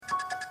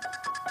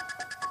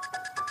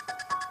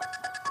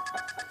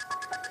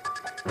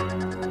Boys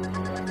and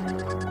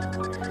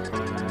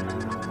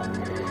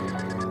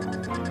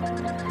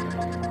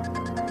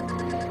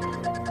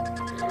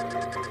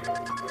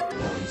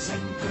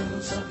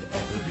girls of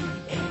every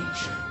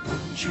age,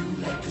 wouldn't you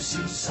like to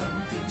see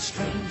something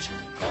strange?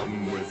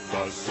 Come with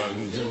us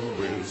and you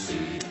will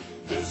see.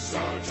 This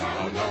our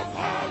town of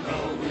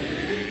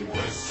Halloween.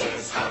 This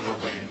is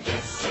Halloween.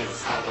 This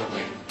is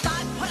Halloween.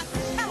 God put a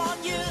spell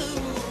on you,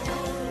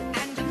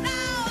 and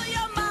now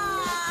you're mine.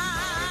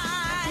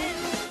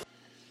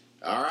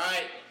 All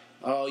right,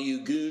 all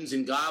you goons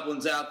and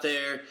goblins out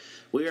there,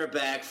 we are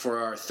back for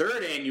our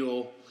third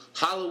annual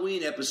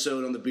Halloween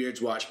episode on the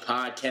Beards Watch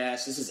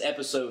podcast. This is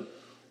episode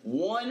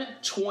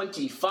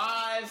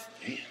 125.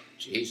 Damn,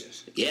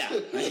 Jesus. Yeah,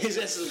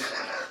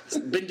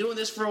 been doing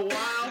this for a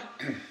while.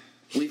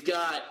 We've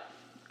got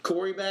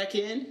Corey back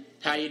in.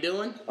 How you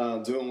doing?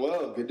 I'm doing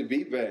well. Good to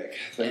be back.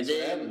 Thanks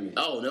for having me.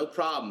 Oh, no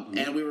problem. Mm-hmm.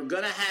 And we were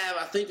going to have,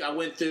 I think I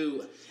went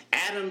through,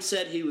 Adam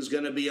said he was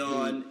going to be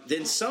on.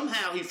 Then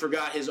somehow he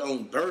forgot his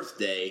own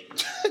birthday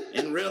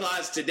and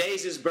realized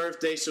today's his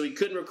birthday, so he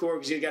couldn't record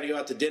because he got to go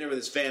out to dinner with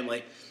his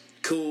family.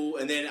 Cool.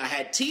 And then I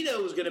had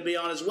Tito was going to be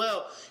on as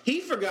well.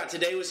 He forgot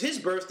today was his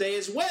birthday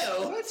as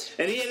well. What?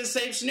 And he had the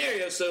same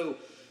scenario. So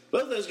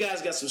both those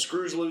guys got some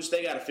screws loose.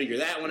 They got to figure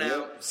that one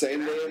out.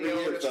 Same day every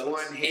year,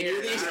 fellas. One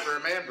here, I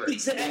remember.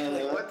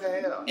 Exactly. What the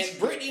hell? And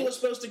Brittany was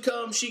supposed to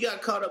come. She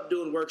got caught up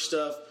doing work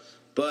stuff.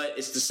 But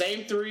it's the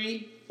same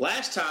three.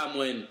 Last time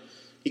when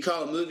you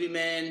call a movie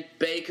man,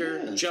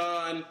 Baker,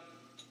 John,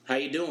 how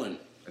you doing?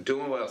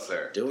 Doing well,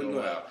 sir. Doing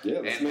well. Yeah,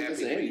 and happy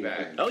to be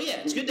back. Oh,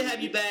 yeah. It's good to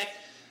have you back.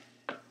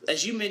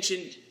 As you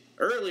mentioned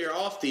earlier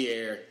off the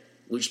air,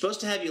 we were supposed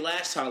to have you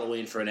last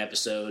Halloween for an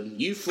episode.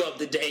 You flubbed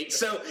the date,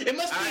 so it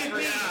must be a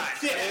big...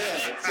 Yeah,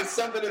 it's just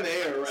something in the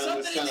air around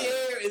something this in time.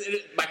 the air.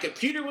 My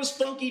computer was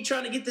funky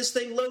trying to get this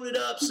thing loaded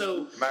up,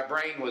 so... My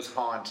brain was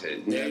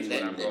haunted. That's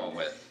what I'm going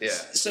with. Yeah.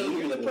 So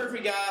you're the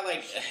perfect guy.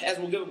 Like, as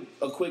we'll give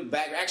a quick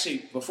back.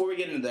 Actually, before we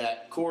get into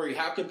that, Corey,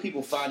 how can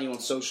people find you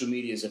on social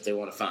medias if they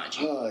want to find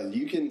you?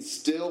 You can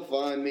still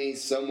find me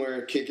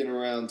somewhere kicking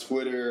around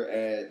Twitter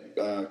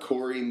at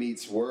Corey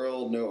Meets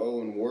World, no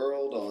O in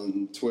World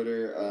on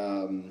Twitter.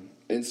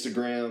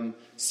 Instagram,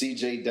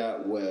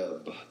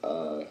 cj.web.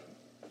 I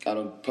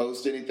don't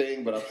post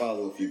anything, but I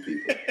follow a few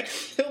people.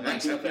 He'll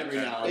make stuff every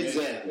now and then.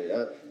 Exactly.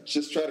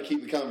 Just try to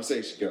keep the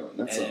conversation going.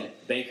 That's all.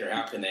 Baker,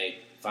 how can they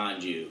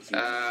find you?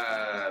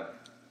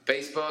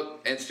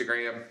 Facebook,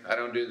 Instagram. I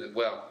don't do the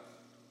well.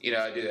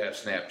 I do have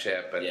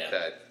Snapchat, but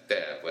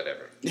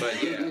whatever.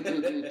 But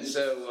yeah.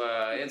 So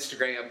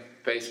Instagram,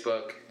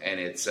 Facebook, and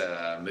it's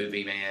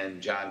Movie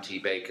Man John T.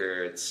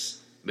 Baker. It's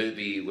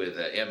movie with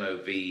a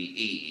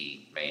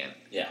M-O-V-E-E, man.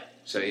 Yeah.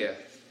 So, yeah,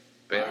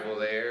 available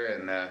there.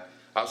 And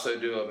also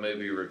do a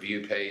movie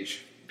review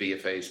page via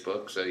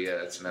Facebook. So, yeah,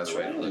 that's another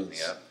way to look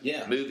me up.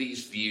 Yeah.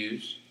 Movies,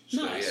 views.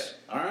 So, nice.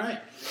 Yeah. All right.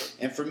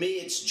 And for me,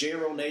 it's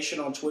JRoll Nation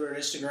on Twitter and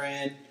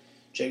Instagram,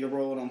 Jacob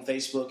Rowland on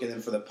Facebook, and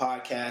then for the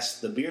podcast,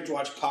 the Beards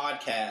Watch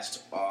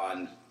podcast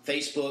on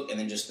Facebook, and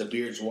then just the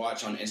Beards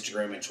Watch on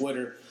Instagram and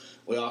Twitter.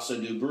 We also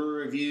do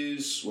brewery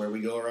reviews where we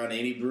go around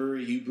any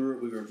brewery, you brew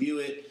it, we review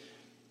it.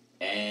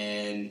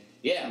 And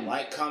yeah,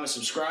 like, comment,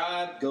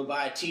 subscribe. Go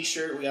buy a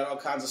T-shirt. We got all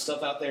kinds of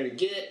stuff out there to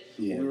get.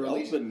 Yeah,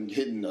 we've been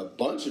hitting a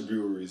bunch of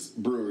breweries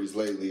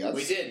lately.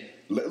 We did.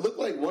 It looked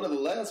like one of the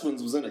last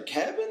ones was in a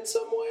cabin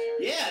somewhere.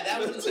 Yeah, that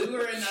was. We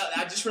were in.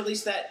 I just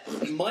released that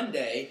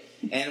Monday,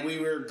 and we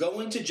were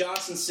going to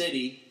Johnson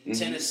City,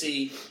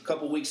 Tennessee, a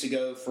couple weeks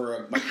ago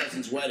for my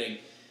cousin's wedding.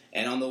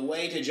 And on the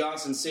way to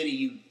Johnson City,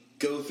 you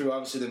go through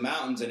obviously the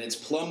mountains, and it's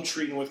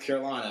Plumtree, North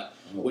Carolina,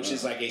 which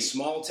is like a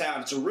small town.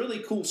 It's a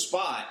really cool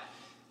spot.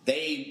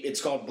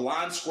 It's called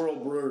Blind Squirrel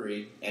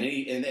Brewery, and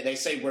they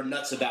say we're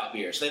nuts about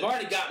beer. So they've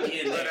already got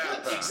me in there.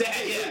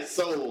 Exactly. Yeah.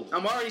 Sold.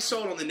 I'm already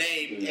sold on the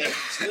name. And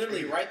it's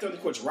literally right there on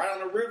the course, right on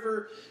the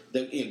river.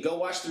 Go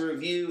watch the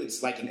review.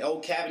 It's like an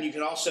old cabin. You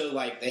can also,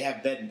 they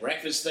have bed and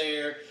breakfast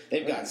there.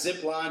 They've got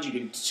zip lines. You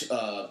can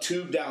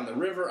tube down the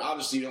river.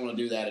 Obviously, you don't want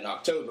to do that in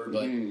October,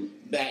 but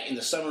back in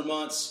the summer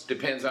months.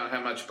 Depends on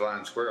how much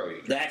blind squirrel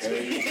you get. That's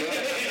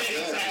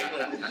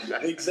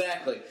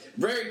exactly.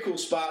 Very cool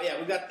spot. Yeah,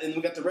 we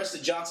got the rest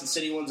of the Johnson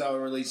City ones I will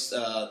release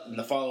in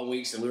the following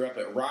weeks, and we were up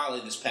at Raleigh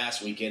this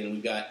past weekend,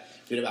 and we had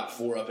about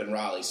 4 up in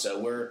Raleigh.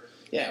 So we're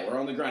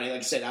on the grind.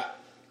 Like I said,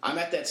 I'm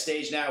at that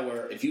stage now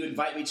where if you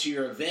invite me to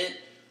your event,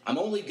 I'm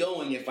only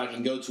going if I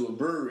can go to a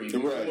brewery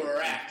before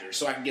or after,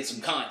 so I can get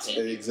some content.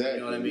 Exactly. You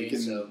know what I mean? You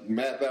can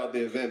map out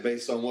the event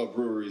based on what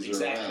breweries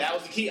are around. That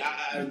was the key.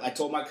 I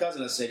told my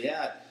cousin, I said,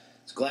 yeah,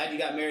 it's glad you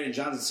got married in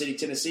Johnson City,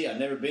 Tennessee. I've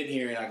never been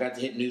here, and I got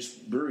to hit new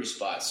brewery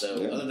spots.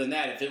 So other than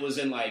that, if it was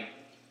in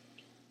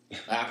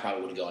I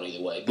probably would have gone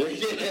either way. But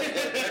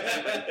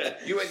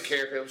you wouldn't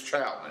care if it was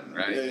Troutman,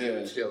 right? Yeah. You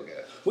would still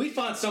go. We'd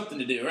find something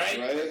to do, right?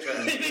 Right.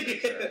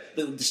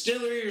 The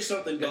distillery or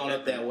something going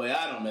up that way.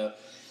 I don't know.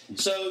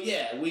 So,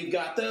 yeah, we've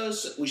got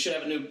those. We should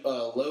have a new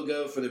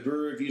logo for the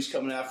brewery reviews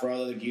coming out for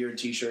all other gear and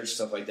T-shirts,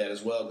 stuff like that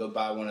as well. Go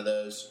buy one of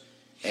those.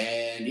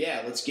 And,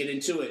 yeah, let's get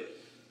into it.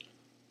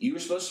 you were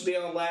supposed to be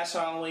on last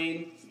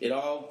Halloween. It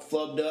all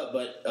flubbed up,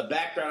 but a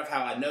background of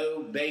how I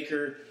know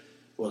Baker.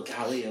 Well,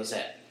 golly, it was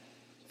that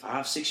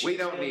 5-6 years. We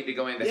don't need to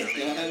go into how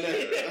many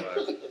years it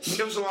was.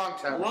 It was a long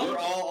time. Long- We're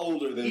all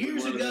older than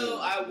Years we were ago, then.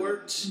 I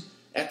worked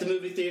at the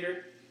movie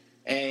theater,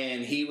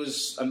 and he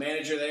was a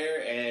manager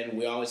there, and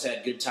we always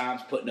had good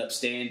times putting up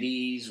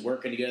standees,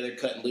 working together,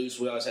 cutting loose.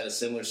 We always had a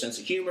similar sense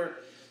of humor,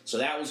 so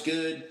that was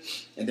good.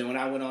 And then when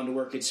I went on to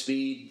work at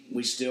Speed,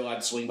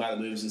 I'd swing by the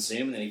movies and see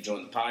him, and then he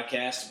joined the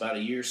podcast about a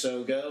year or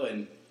so ago,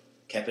 and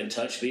kept in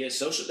touch via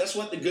social. That's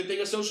what the good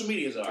thing of social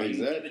medias are. You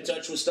can keep in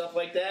touch with stuff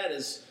like that.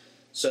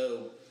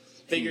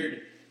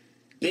 Figured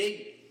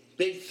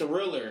big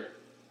thriller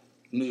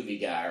movie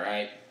guy,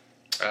 right?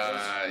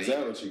 Is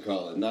that what you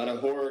call it? Not a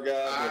horror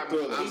guy, but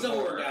thriller. He's a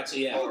horror guy too,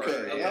 yeah.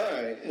 Okay,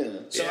 all right, yeah.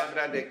 So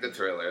but I dig the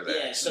thriller.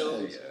 There. Yeah, so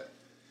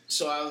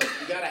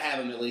we got to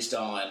have him at least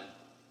on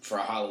for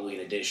a Halloween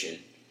edition.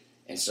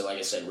 And so, like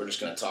I said, we're just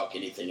going to talk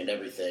anything and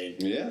everything.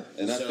 Yeah,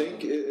 and I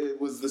think it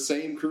was the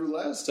same crew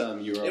last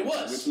time you were on. It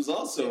was. Which was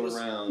also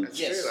around.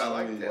 Yes. I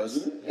like this.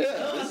 Wasn't it? Yeah.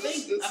 No, I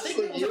think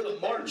it was like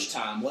a March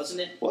time,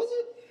 wasn't it? Was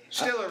it?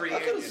 Still a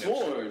reunion. I could have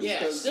sworn. Yeah,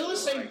 because still the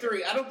same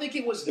three. I don't think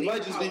it was. It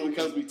might just be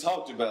because we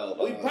talked about.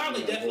 We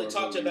probably definitely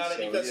talked about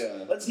it because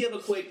let's give a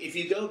quick. If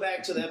you go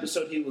back to the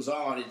episode he was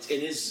on, it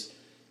is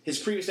his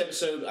previous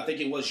episode. I think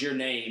it was Your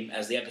Name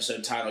as the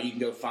episode title. You can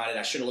go find it.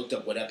 I should have looked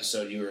up what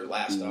episode you were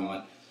last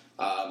on.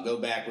 Go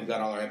back. We've got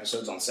all our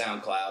episodes on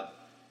SoundCloud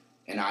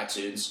and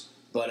iTunes.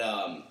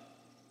 But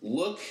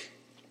look,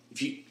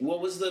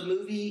 what was the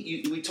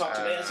movie we talked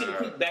about? Let's give a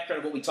quick background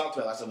of what we talked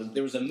about last time.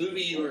 There was a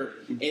movie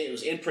it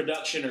was in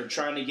production or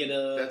trying to get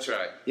a. That's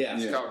right. Yeah.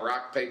 It's called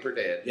Rock, Paper,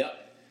 Dead.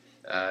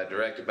 Yep.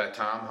 Directed by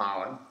Tom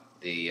Holland,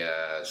 the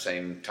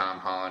same Tom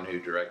Holland who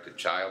directed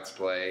Child's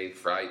Play,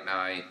 Fright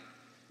Night.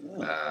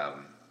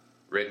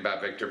 Written by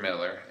Victor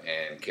Miller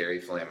and Carrie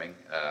Fleming.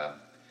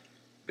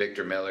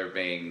 Victor Miller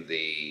being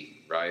the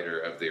writer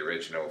of the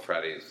original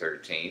Friday the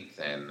 13th.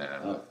 And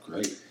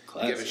great.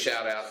 give a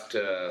shout out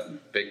to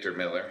Victor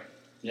Miller.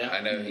 Yeah.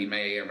 I know he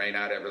may or may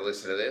not ever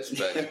listen to this,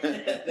 but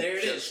There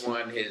it just is.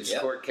 won his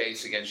court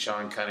case against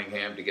Sean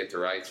Cunningham to get the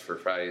rights for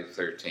Friday the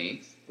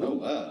 13th. Oh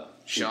wow.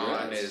 Sean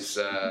Congrats. is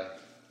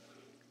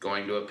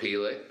going to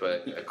appeal it,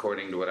 but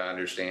according to what I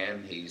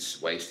understand,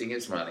 he's wasting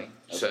his money.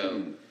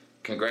 So,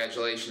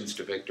 congratulations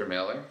to Victor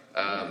Miller.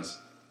 Nice.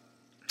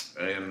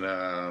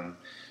 And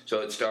so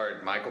it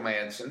starred Michael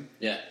Manson,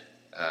 Yeah.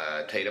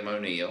 Tatum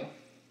O'Neal.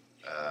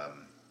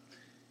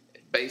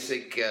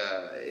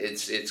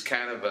 It's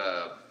kind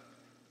of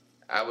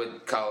I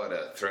would call it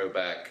a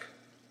throwback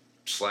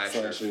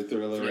slasher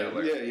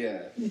thriller.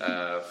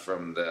 Yeah.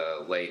 from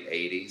the late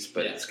 80s,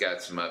 but Yeah. it's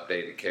got some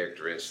updated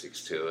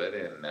characteristics to it.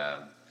 And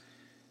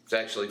it's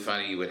actually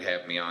funny you would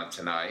have me on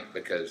tonight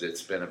because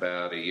it's been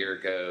about a year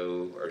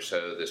ago or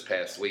so this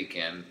past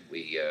weekend.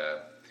 We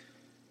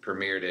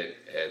premiered it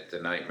at the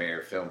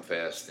Nightmare Film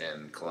Fest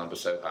in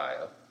Columbus,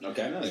 Ohio.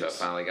 Okay. Nice. So I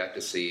finally got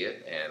to see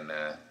it, and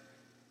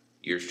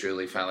yours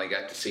truly finally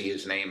got to see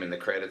his name in the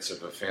credits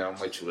of a film,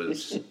 which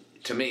was,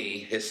 to me,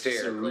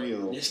 hysterical.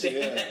 Surreal.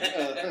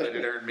 Yeah. But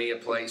it earned me a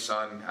place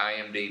on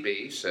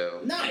IMDb,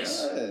 so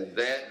Nice.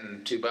 that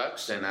and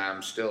 $2, and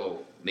I'm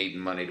still needing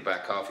money to buy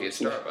coffee at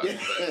Starbucks.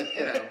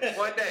 But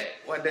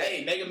one day.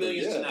 Hey, Mega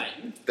Millions Yeah.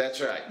 tonight. That's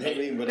right. I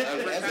mean, but I'm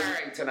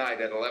retiring tonight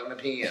at 11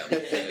 p.m. So,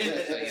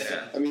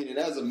 and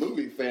as a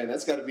movie fan,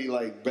 that's got to be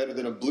like better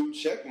than a blue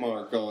check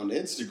mark on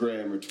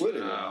Instagram or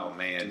Twitter. Oh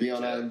man, To be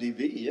on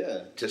IMDb,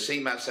 yeah. to see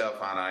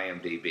myself on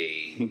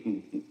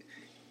IMDb,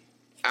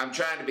 I'm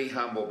trying to be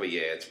humble, but yeah,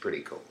 it's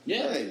pretty cool.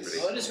 Yeah. Nice.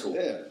 Oh, that is cool.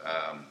 Yeah.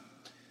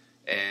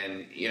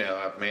 And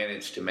I've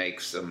managed to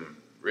make some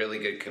really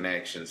good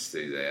connections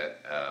through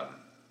that.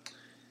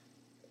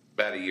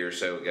 About a year or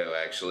so ago,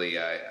 actually,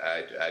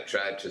 I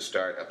tried to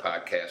start a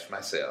podcast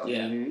myself.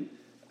 Yeah.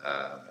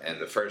 And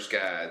the first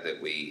guy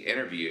that we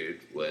interviewed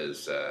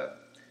was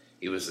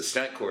he was the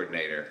stunt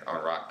coordinator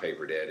on Rock,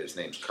 Paper, Dead. His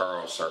name's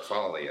Carl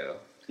Sarfalio.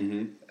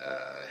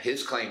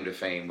 His claim to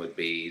fame would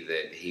be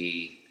that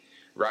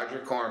Roger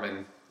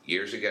Corman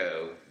years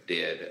ago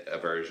did a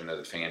version of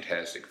the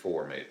Fantastic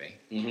Four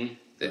movie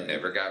that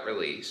never got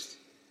released,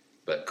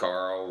 but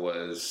Carl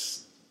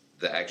was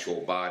the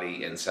actual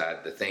body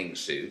inside the Thing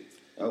suit.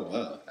 Oh,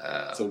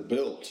 wow. So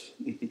built.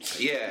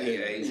 Yeah,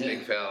 he's a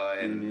big fella,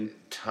 and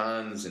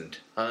tons and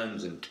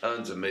tons and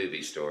tons of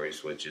movie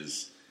stories, which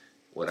is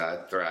what I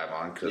thrive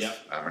on because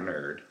I'm a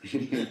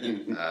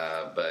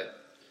nerd. But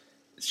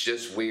it's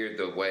just weird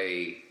the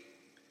way,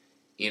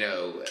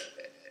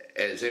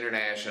 as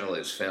international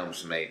as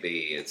films may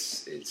be, it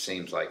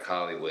seems like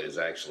Hollywood is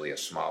actually a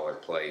smaller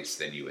place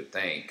than you would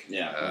think.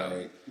 Yeah.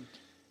 Right.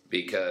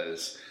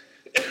 Because,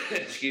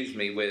 excuse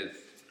me, with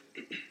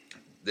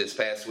this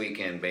past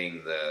weekend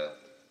being the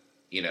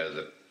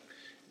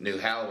new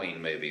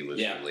Halloween movie was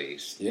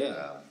released.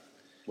 Yeah.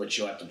 Which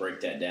you'll have to break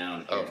that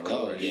down. Of here in a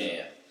little course.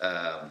 bit.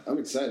 Yeah. I'm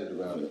excited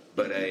about it.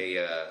 But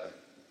a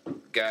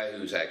guy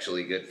who's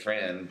actually a good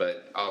friend,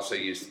 but also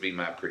used to be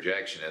my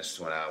projectionist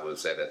when I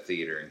was at a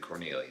theater in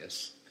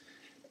Cornelius,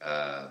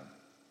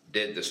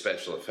 did the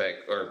special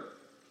effect or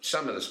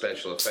some of the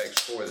special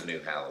effects for the new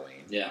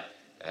Halloween. Yeah.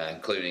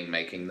 Including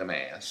making the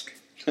mask.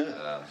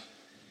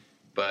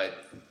 But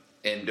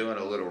in doing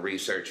a little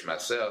research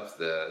myself,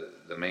 the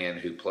man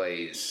who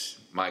plays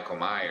Michael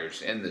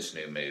Myers in this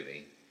new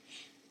movie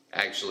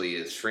actually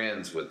is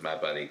friends with my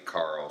buddy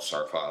Carl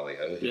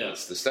Sarfalio, who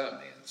is the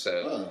stuntman.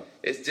 So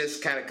it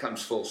just kind of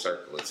comes full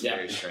circle. It's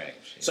very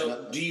strange.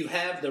 So do you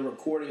have the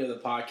recording of the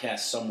podcast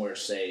somewhere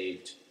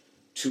saved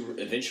to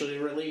eventually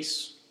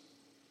release?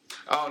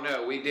 Oh,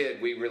 no, we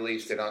did. We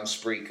released it on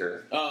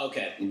Spreaker. Oh,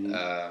 okay.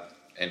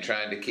 And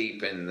trying to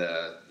keep in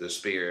the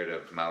spirit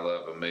of my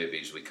love of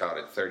movies, we caught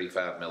it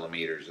 35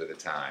 millimeters at a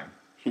time.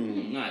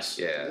 Nice.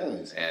 Yeah.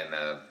 Nice. And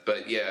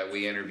but yeah,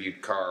 we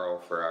interviewed Carl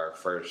for our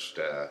first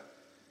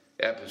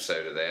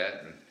episode of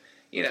that, and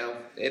you know,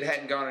 it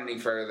hadn't gone any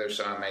further,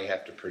 so I may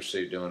have to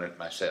pursue doing it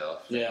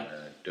myself. Yeah.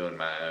 And, doing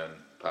my own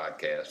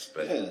podcast,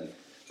 but Yeah.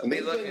 I'll be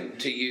looking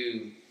to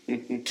you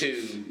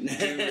two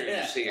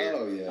gurus here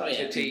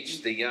to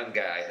teach the young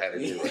guy how to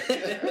do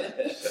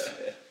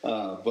it.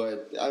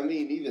 But I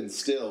mean, even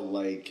still,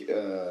 like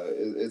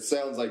it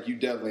sounds like you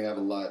definitely have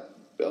a lot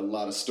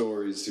of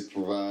stories to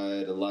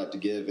provide, a lot to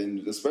give,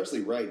 and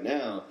especially right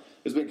now,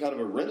 there's been kind of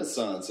a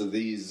renaissance of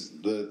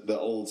the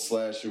old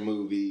slasher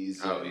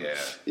movies. Oh yeah,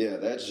 yeah,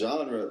 that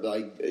genre.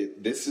 Like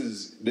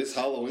this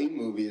Halloween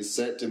movie is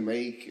set to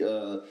make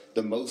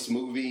the most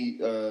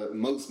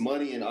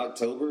money in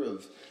October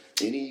of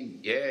any.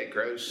 Yeah, it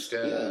grossed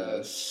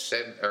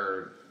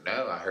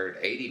I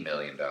heard $80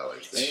 million. And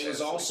it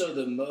was also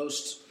the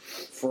most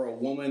for a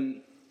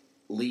woman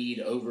lead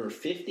over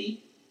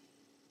 50,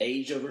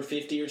 age over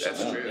 50 or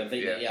something. That's true. I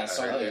think, I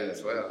saw heard that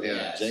as well.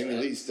 Yeah, Jamie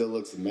Lee still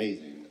looks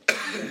amazing.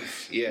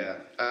 Yeah,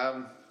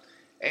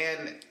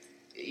 and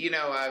you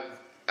know,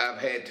 I've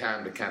had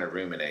time to kind of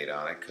ruminate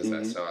on it because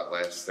I saw it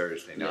last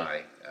Thursday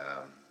night.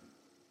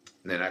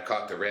 And then I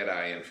caught the red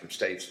eye in from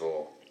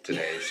Statesville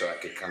today, so I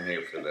could come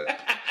here for the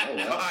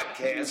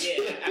podcast.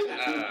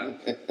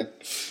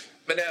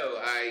 But no,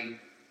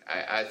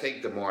 I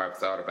think the more I've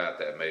thought about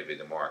that movie,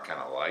 the more I kind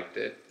of liked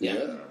it.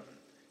 Yeah.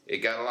 It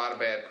got a lot of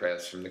bad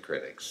press from the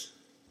critics.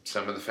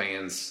 Some of the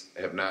fans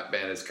have not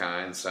been as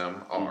kind,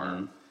 some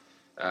are.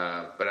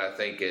 But I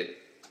think it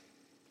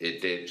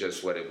did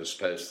just what it was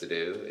supposed to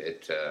do.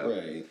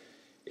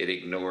 It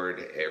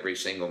ignored every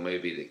single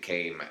movie that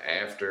came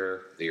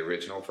after the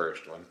original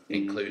first one,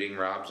 including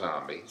Rob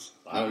Zombie's.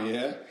 Oh,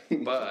 yeah?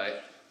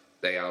 But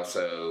they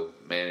also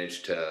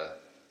managed to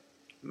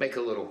make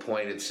a little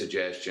pointed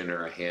suggestion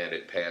or a hint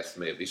at past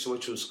movies,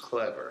 which was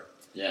clever.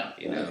 Yeah.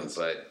 You know,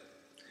 but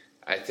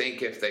I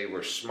think if they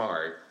were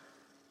smart,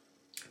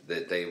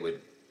 that they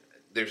would...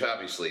 There's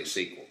obviously a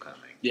sequel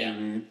coming.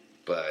 Yeah.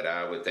 But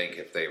I would think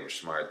if they were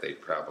smart,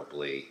 they'd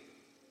probably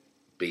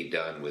be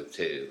done with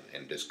 2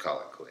 and just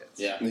call it quits.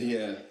 Yeah.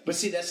 Yeah. But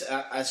see,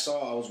 I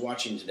was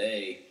watching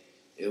today.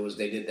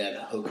 They did that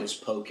Hocus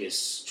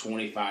Pocus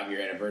 25-year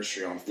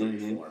anniversary on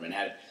Freeform, and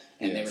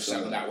they were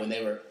talking about when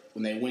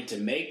they went to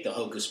make the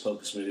Hocus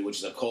Pocus movie, which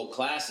is a cult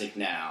classic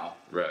now.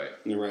 Right.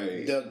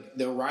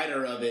 The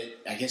writer of it,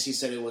 I guess he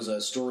said it was a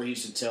story he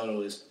used to tell to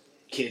his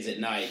kids at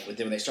night. But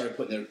then when they started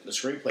putting the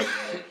screenplay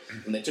together,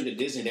 when they took it to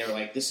Disney, they were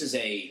like, "This is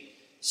a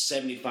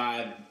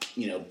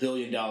 $75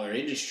 billion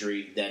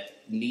industry that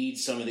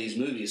needs some of these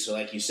movies." So,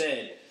 like you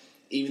said,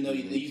 even though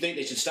you think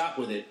they should stop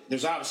with it,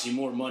 there's obviously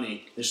more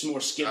money. There's more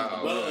skin on the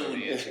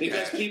bone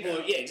because people,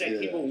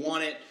 people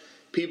want it.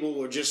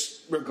 People are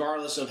just,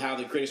 regardless of how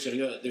the critics are going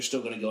to go, they're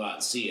still going to go out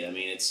and see it. I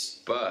mean, it's.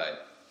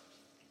 But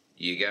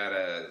you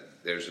gotta.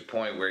 There's a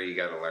point where you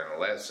got to learn a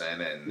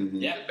lesson, and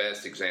the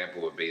best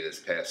example would be this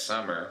past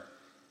summer.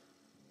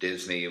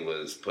 Disney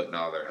was putting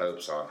all their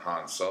hopes on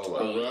Han Solo.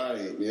 Oh,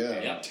 right,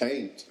 yeah.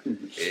 Tanked.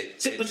 It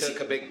took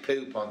a big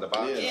poop on the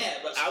box. Yeah,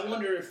 but I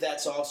wonder if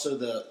that's also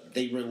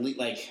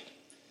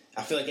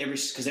I feel like every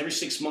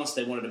 6 months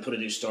they wanted to put a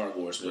new Star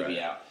Wars movie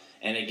out.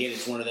 And again,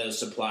 it's one of those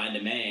supply and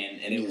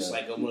demand. And it was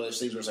like one of those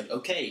things where it's like,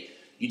 okay,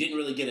 you didn't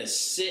really get a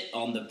sit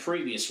on the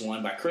previous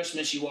one. By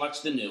Christmas, you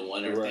watched the new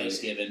one, or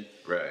Thanksgiving.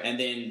 Right. And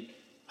then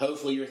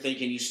hopefully you're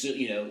thinking you still,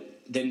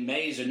 then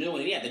May's a new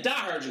one. Yeah, the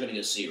diehards are going to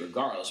go see it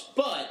regardless.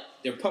 But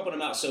they're pumping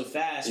them out so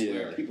fast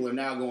where people are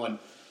now going,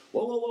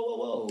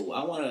 whoa!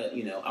 I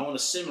want to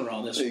simmer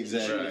on this.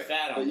 Exactly. Really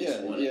fat on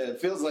this one. Yeah.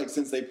 It feels like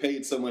since they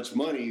paid so much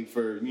money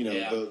for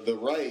the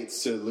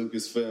rights to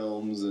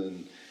Lucasfilms,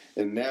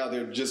 and now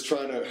they're just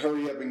trying to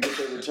hurry up and get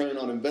their return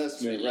on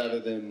investment rather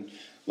than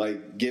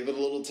like give it a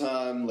little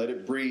time, let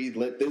it breathe,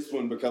 let this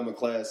one become a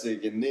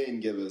classic, and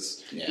then give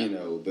us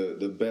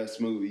the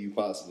best movie you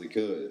possibly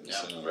could. Yeah.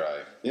 So,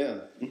 Right. Yeah.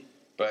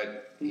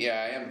 But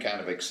I am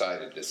kind of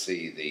excited to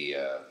see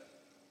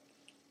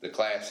the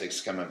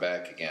classics coming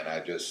back again.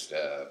 I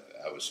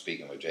was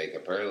speaking with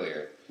Jacob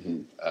earlier.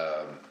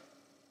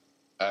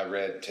 I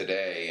read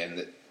today,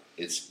 and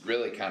it's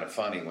really kind of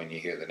funny when you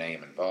hear the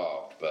name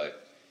involved,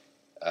 but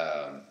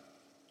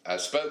I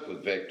spoke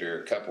with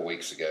Victor a couple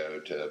weeks ago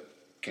to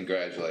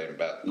congratulate him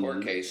about the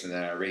court case, and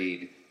then I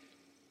read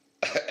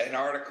an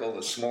article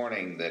this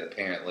morning that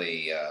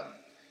apparently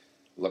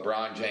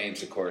LeBron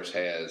James, of course,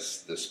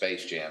 has the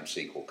Space Jam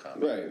sequel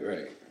coming.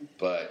 Right.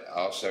 But I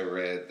also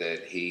read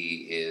that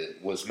he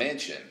was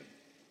mentioned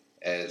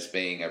as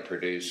being a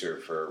producer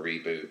for a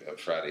reboot of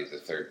Friday the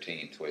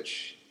 13th,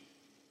 which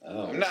I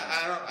don't know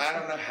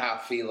how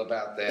I feel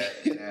about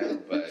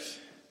that, but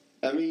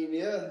I mean,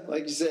 yeah,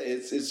 like you said,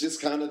 it's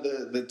just kind of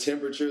the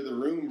temperature of the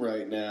room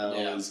right now.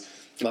 Yeah. Is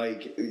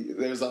like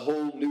there's a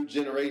whole new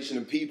generation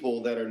of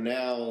people that are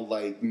now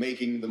like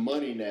making the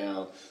money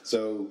now,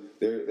 so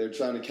they're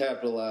trying to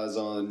capitalize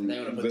on They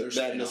wanna put their that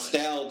spin on it.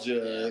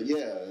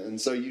 nostalgia, and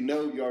so you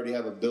already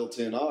have a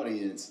built-in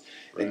audience,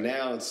 and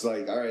now it's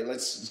like, all right,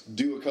 let's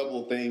do a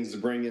couple of things to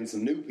bring in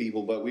some new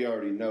people, but we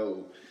already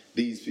know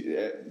these,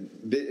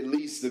 at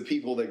least the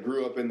people that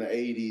grew up in the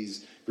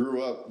 80s,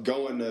 grew up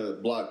going to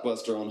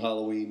Blockbuster on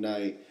Halloween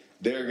night,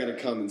 they're going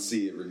to come and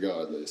see it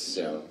regardless.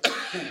 So,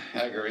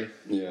 I agree.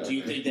 yeah. Do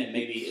you think that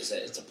maybe it's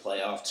a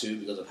playoff too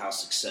because of how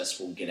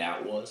successful Get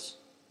Out was?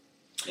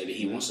 Maybe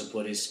he wants to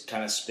put his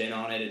kind of spin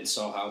on it and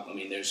saw how. I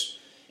mean, there's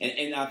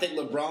and I think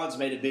LeBron's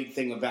made a big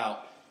thing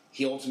about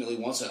he ultimately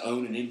wants to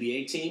own an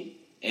NBA team,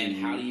 and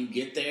how do you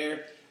get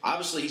there?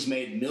 Obviously, he's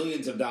made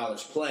millions of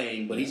dollars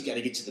playing, but he's got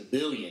to get to the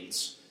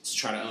billions to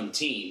try to own a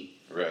team.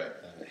 Right.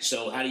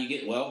 So how do you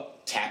get? Well,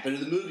 tap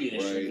into the movie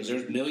industry because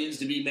there's millions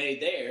to be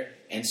made there,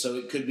 and so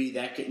it could be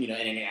that. And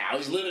now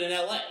he's living in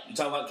LA. You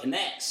talk about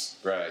connects,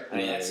 Right. I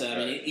mean, I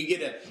mean, you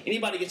get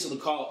anybody gets a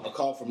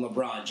call from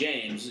LeBron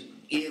James.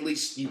 At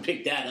least you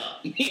pick that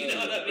up. You know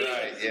what I mean?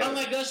 Right, yeah.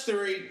 Unlike us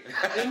three,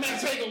 it may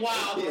take a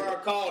while for our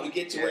call to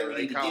get to where we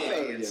they need to call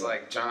get. me. It's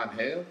like, John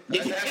who?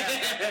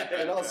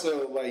 And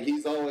also, like,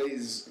 he's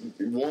always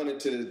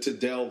wanted to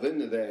delve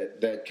into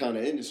that kind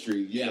of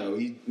industry. You know,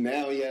 he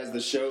has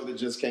the show that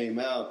just came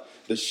out,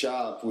 The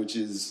Shop, which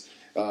is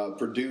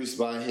produced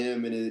by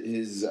him and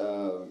his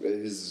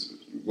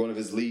one of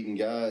his leading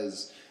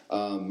guys,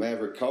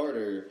 Maverick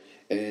Carter.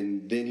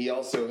 And then he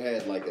also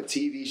had like a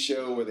TV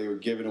show where they were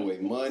giving away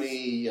money.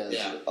 He has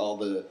all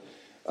the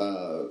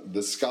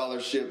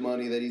scholarship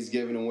money that he's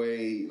giving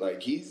away.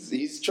 Like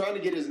he's trying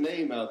to get his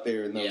name out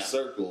there in those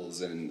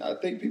circles, and I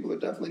think people are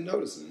definitely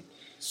noticing.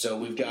 So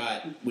we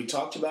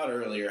talked about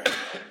earlier,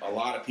 a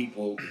lot of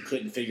people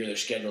couldn't figure their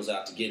schedules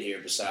out to get here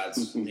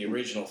besides the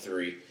original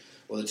three.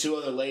 Well, the two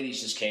other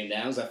ladies just came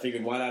down, so I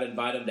figured why not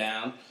invite them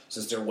down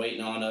since they're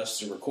waiting on us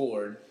to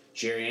record.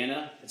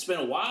 Jerriana, it's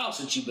been a while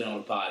since you've been on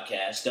the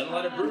podcast. Done a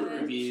lot of brewery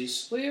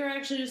reviews. We were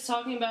actually just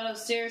talking about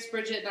upstairs.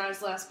 Bridgette and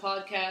I's last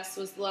podcast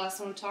was the last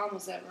one Tom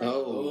was ever on.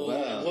 Oh,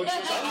 wow.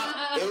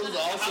 It was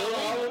also a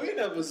Halloween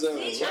episode.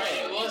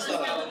 Right, it was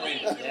the Halloween.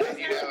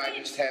 You know, I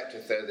just have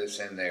to throw this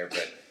in there,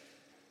 but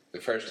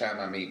the first time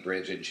I meet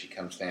Bridget, she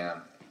comes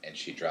down and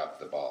she dropped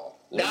the ball.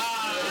 That's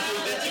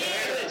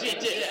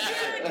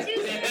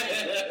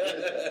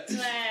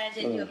why I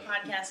didn't do a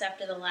podcast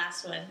after the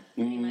last one.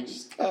 Pretty much.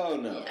 Oh,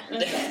 no.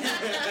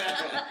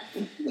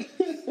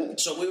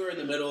 So we were in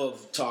the middle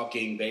of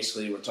talking.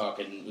 Basically,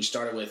 we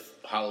started with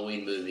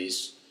Halloween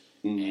movies,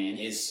 and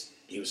he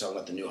was talking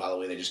about the new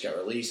Halloween that just got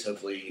released.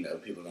 Hopefully,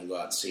 people are going to go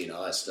out and see and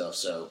all that stuff.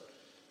 So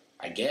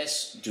I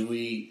guess,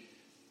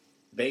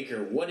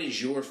 Baker, what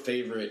is your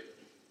favorite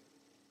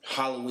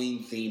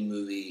Halloween-themed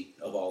movie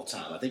of all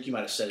time? I think you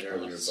might have said it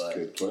earlier, That's but a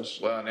good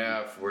question. Well,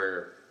 now if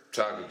we're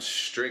talking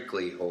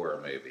strictly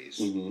horror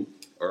movies,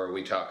 or are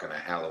we talking a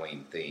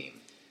Halloween theme?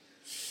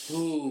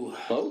 ooh,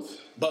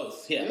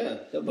 Both? yeah,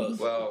 they're both.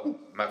 Well,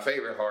 my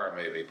favorite horror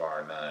movie,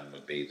 bar none,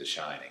 would be The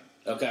Shining.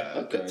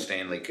 Okay. That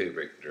Stanley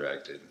Kubrick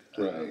directed.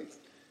 Right.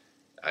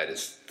 I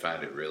just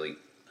find it really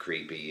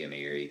creepy and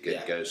eerie.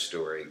 Good ghost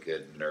story,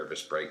 good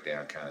nervous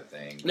breakdown kind of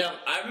thing. Now,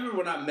 I remember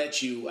when I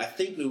met you, I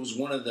think it was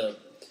one of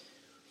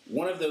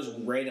those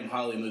random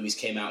Halloween movies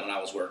came out when I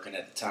was working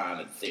at the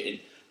time.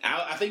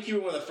 I think you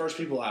were one of the first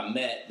people I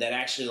met that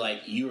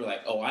actually, you were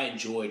like, oh, I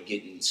enjoyed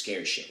getting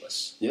scared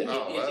shitless. Yeah.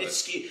 Oh,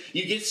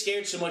 You get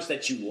scared so much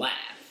that you laugh.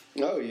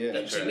 Oh, yeah.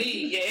 And to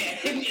me, yeah,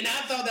 and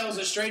I thought that was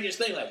the strangest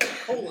thing. Like,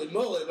 holy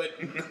moly! But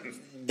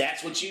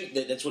that's what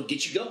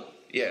gets you going.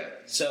 Yeah.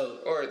 So,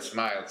 or it's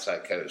mild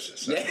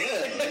psychosis.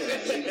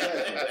 Exactly.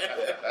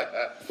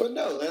 But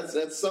no,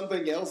 that's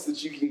something else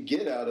that you can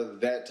get out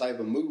of that type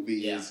of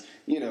movie. Is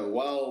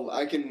while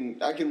I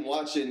can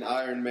watch an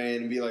Iron Man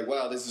and be like,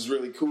 wow, this is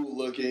really cool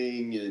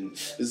looking, and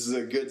this is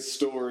a good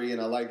story,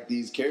 and I like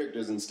these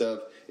characters and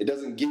stuff. It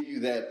doesn't give you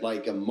that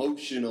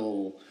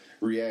emotional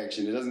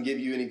reaction. It doesn't give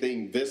you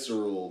anything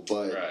visceral,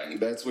 but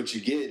that's what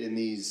you get in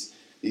these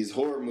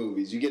horror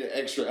movies. You get an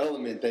extra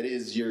element that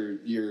is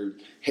your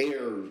hair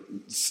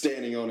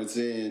standing on its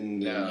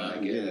end. No, I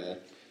get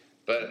it.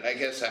 But I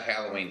guess a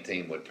Halloween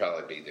theme would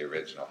probably be the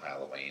original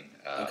Halloween.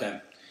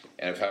 Okay.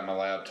 And if I'm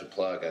allowed to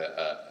plug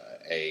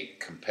a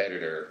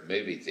competitor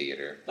movie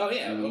theater. Oh,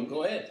 yeah, well,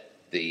 go ahead.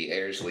 The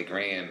Airsley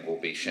Grand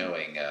will be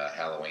showing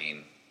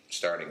Halloween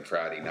starting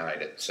Friday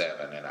night at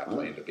 7, and I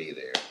plan to be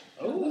there.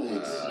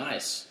 Oh,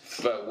 nice.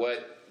 But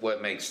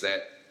what makes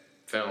that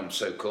film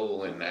so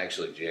cool, and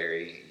actually,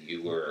 Jerry,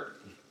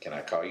 can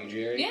I call you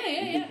Jerry?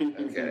 Yeah.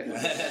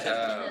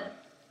 Okay.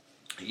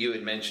 You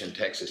had mentioned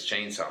Texas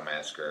Chainsaw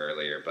Massacre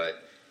earlier,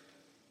 but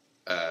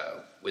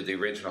with the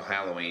original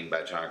Halloween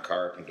by John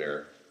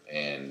Carpenter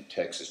and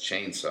Texas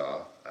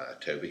Chainsaw,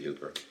 Tobe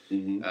Hooper,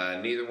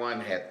 neither one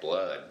had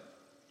blood.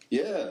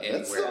 Yeah,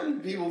 that's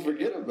something people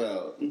forget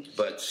about.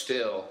 But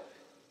still,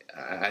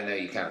 I know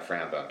you kind of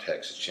frowned on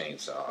Texas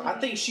Chainsaw. I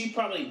think she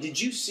probably...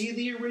 Did you see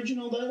the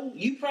original, though?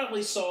 You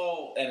probably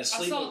saw at a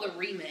sleep... I saw the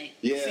remake.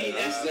 Yeah,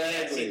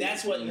 See,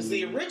 that's what... Because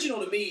the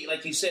original, to me,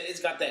 like you said,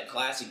 it's got that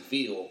classic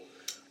feel.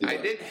 I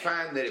didn't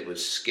find that it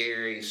was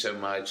scary so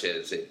much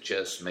as it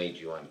just made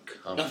you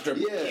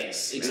uncomfortable.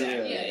 Yes,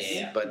 exactly.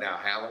 Yeah. But now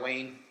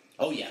Halloween...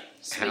 Oh, yeah.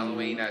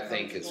 Halloween, I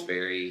think, is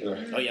very...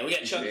 Oh, yeah, we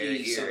got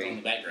Chucky something in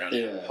the background.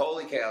 Yeah.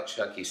 Holy cow,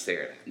 Chucky's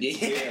staring at me.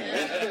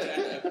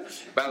 Yeah.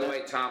 By the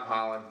way, Tom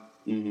Holland,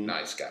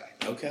 nice guy.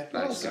 Okay.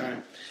 Nice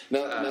guy.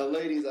 Now,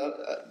 ladies,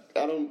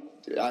 I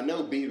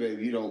know,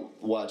 B-Baby, you don't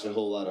watch a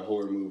whole lot of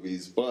horror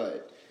movies,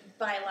 but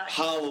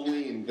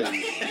Halloween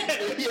thing.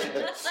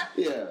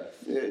 yeah.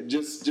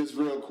 Just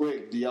real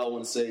quick, do y'all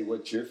want to say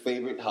what your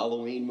favorite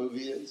Halloween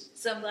movie is?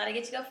 So I'm glad I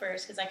get to go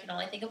first because I can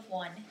only think of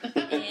one,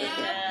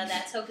 and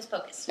that's Hocus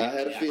Pocus. I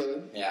had a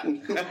feeling. Yeah.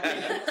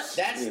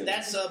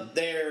 That's up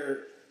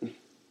there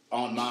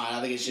on mine.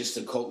 I think it's just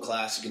a cult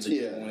classic. It's a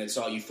good one. It's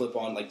all you flip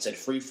on, like I said,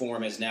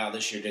 Freeform has now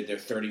this year did their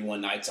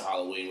 31 Nights of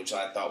Halloween, which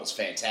I thought was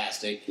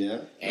fantastic.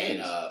 Yeah.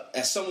 And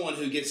as someone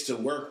who gets to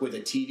work with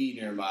a TV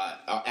near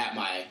at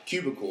my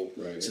cubicle,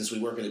 since we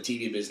work in the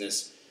TV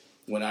business,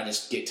 when I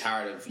just get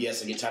tired of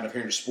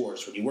hearing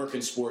sports. When you work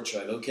in sports,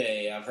 you're like,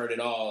 okay, I've heard it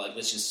all. Like,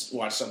 let's just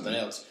watch something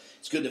else.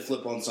 It's good to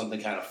flip on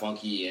something kind of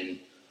funky, and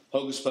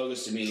Hocus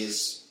Pocus to me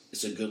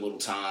it's a good little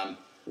time.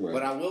 Right.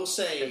 But I will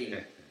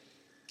say,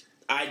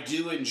 I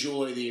do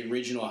enjoy the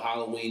original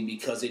Halloween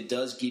because it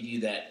does give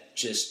you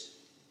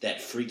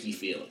that freaky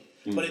feeling.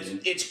 But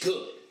it's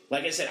good.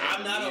 Like I said,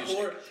 I'm not a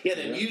horror. Yeah,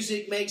 the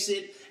music makes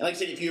it. And like I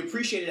said, if you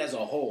appreciate it as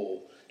a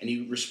whole and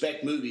you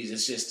respect movies,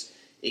 it's just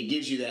it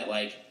gives you that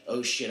like,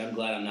 oh shit, I'm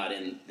glad I'm not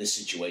in this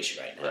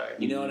situation right now. Right.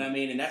 You know what I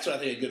mean? And that's what I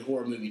think a good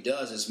horror movie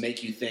does is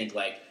make you think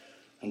like,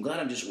 I'm glad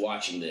I'm just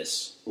watching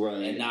this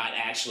and not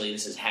actually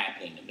this is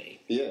happening to me.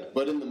 Yeah,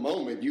 but in the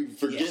moment you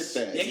forget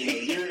that. You know,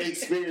 you're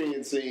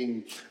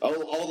experiencing,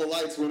 all the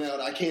lights went out,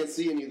 I can't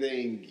see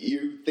anything,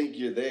 you think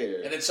you're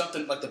there. And then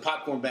something like the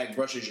popcorn bag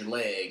brushes your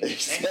leg.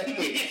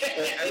 Exactly.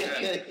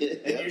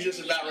 and you're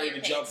just about ready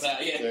to jump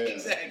out. Yeah,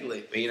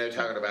 exactly. You know,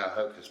 talking about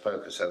Hocus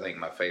Pocus, I think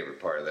my favorite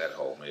part of that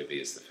whole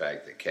movie is the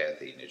fact that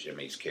Kathy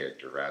Najimy's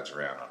character rides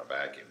around on a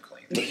vacuum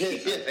cleaner. I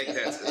think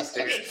that's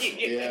hysterical.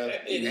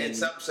 And it's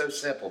something so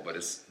simple, but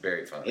it's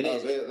very funny.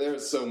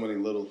 There's so many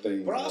little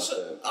things. But I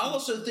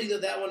also think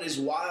that one is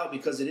wild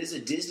because it is a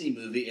Disney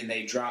movie and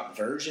they drop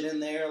version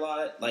in there a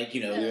lot, like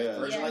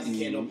version like the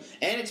Kindle,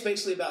 and it's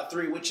basically about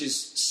three witches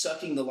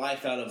sucking the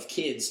life out of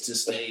kids to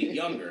stay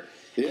younger.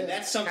 And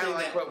that's something kind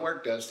of like what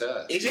work does to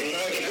us. That's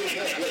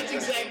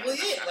exactly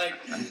it.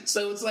 Like,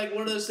 so it's like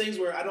one of those things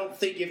where I don't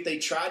think if they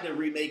tried to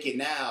remake it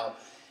now.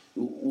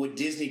 Would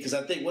Disney, because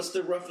I think, what's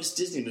the roughest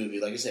Disney movie?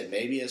 Like I said,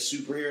 maybe a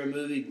superhero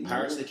movie,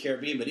 Pirates of the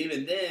Caribbean, but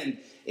even then,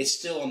 it's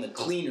still on the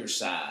cleaner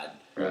side,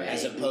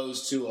 as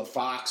opposed to a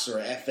Fox or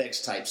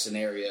FX type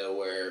scenario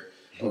or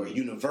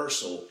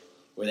Universal,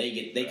 where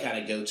they kind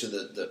of go to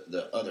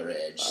the other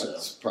edge. So.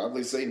 I'd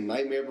probably say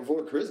Nightmare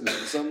Before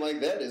Christmas or something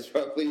like that is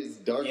probably as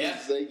dark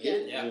as they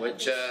get. Yeah.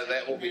 Which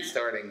that will be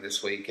starting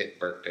this week at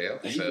Birkdale.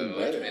 So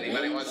if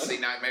anybody wants to see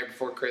Nightmare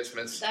Before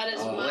Christmas, that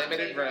is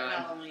limited run,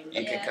 Halloween.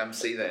 you can come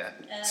see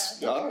that.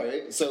 All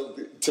right. So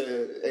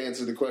to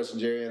answer the question,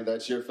 Jerriana,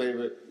 that's your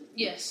favorite?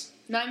 Yes.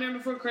 Nightmare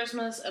Before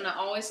Christmas, and I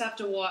always have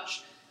to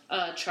watch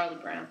Charlie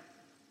Brown.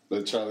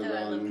 The Charlie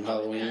Brown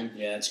Halloween?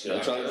 Yeah, it's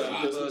good. Charlie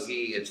Brown Christmas?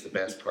 Boogie is the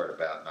best part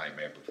about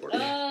Nightmare Before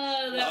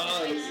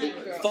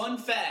Christmas. Fun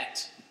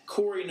fact,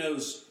 Corey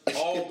knows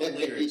all the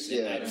lyrics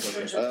in Nightmare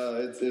Before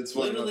Christmas. It's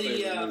one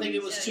literally, of my I think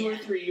it was 2 or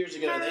 3 years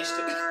ago.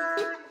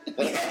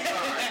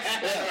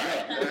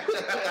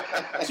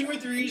 2 or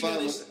 3 years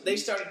ago, they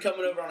started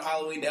coming over on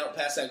Halloween to help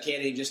pass out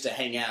candy just to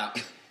hang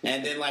out.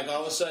 And then, like,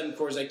 all of a sudden,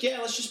 Corey's like, yeah,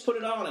 let's just put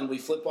it on. And we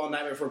flip on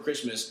Nightmare Before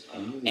Christmas.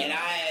 And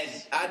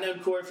I'd known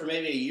Corey for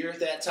maybe a year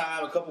at that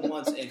time, a couple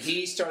months, and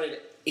he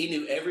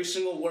knew every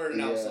single word.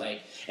 And I was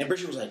like, and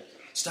Bridgette was like,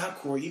 stop,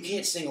 Corey, you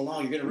can't sing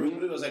along. You're going to ruin the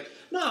movie. I was like,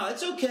 no,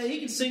 it's okay. He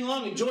can sing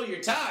along. Enjoy your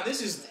time.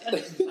 This is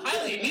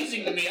highly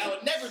amusing to me. I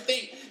would never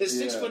think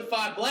this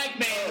 6'5" black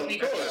man would be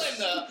doing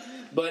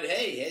but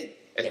hey,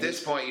 at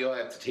this point, you'll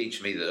have to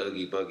teach me the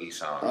Oogie Boogie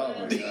song. Oh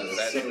my God,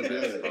 that's so the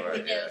best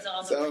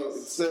part.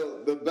 So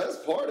the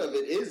best part of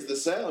it is the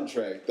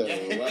soundtrack, though.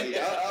 Like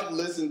I've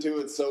listened to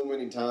it so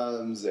many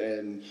times,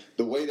 and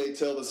the way they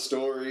tell the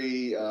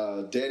story,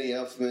 Danny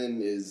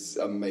Elfman is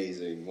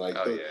amazing. Like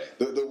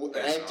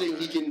the acting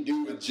he can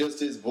do with just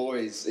his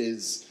voice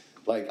is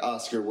like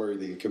Oscar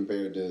worthy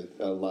compared to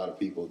a lot of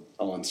people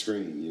on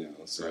screen. You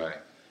know, so. Right.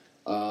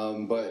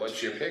 But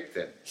what's your pick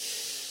then?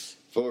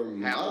 For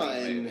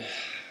mine.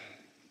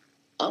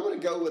 I'm going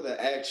to go with an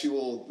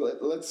actual,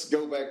 let's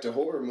go back to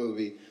horror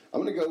movie.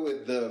 I'm going to go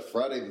with the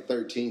Friday the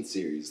 13th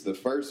series. The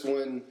first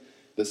one,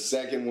 the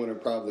second one are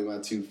probably my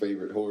two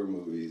favorite horror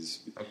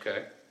movies.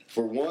 Okay.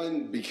 For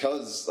one,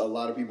 because a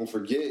lot of people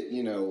forget,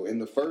 in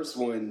the first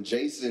one,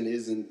 Jason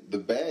isn't the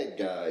bad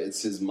guy;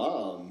 it's his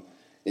mom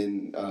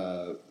in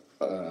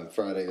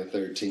Friday the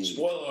 13th.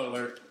 Spoiler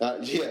alert.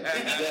 Yeah,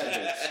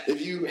 exactly.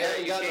 If you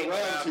haven't gotten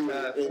around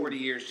to it, 40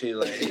 years too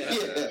late.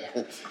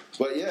 yeah.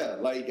 But yeah,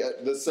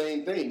 the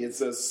same thing.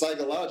 It's a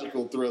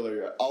psychological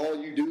thriller. All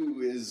you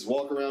do is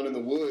walk around in the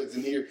woods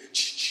and hear.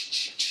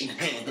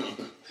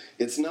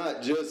 It's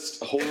not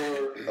just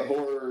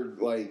horror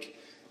like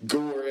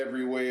gore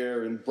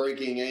everywhere and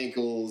breaking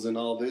ankles and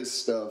all this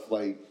stuff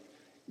like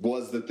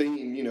was the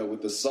theme,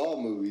 with the Saw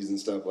movies and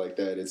stuff like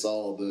that. It's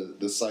all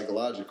the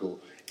psychological.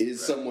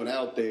 Is someone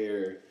out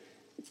there,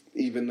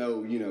 even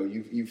though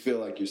you feel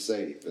like you're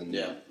safe? And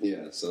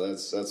yeah. So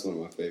that's one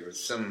of my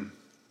favorites. Some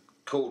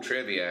cool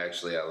trivia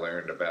actually I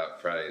learned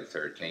about Friday the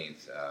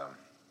 13th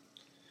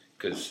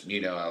because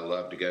I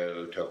love to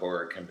go to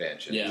horror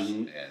conventions,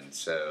 and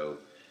so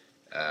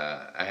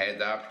I had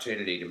the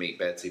opportunity to meet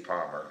Betsy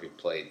Palmer, who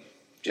played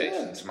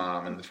Jason's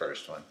mom in the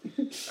first one.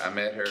 I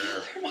met her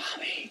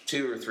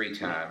 2 or 3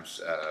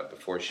 times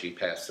before she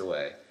passed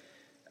away,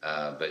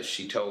 but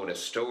she told a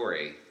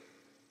story.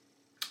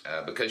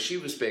 Because she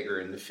was bigger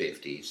in the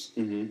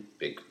 50s,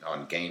 big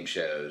on game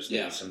shows,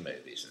 did some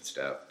movies and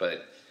stuff.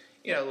 But,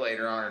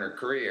 later on in her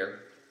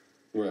career,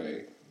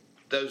 right,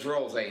 those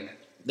roles ain't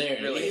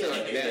really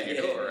knocking down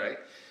your door, right?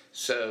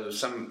 So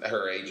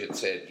her agent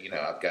said,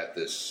 I've got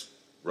this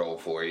role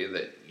for you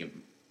that you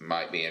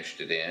might be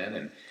interested in.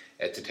 And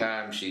at the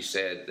time, she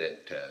said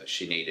that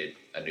she needed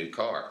a new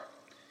car.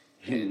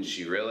 And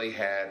she really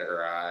had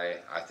her eye,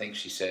 I think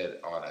she said,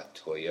 on a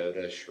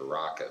Toyota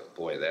Scirocco.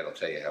 Boy, that'll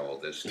tell you how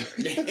old this story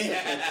is.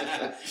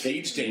 Yeah,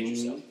 you just change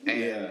yourself.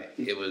 And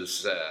it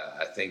was,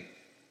 I think,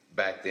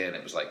 back then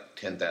it was like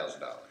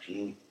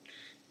 $10,000.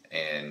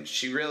 And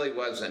she really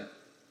wasn't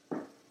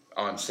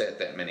on set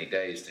that many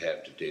days to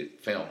have to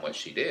film what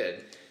she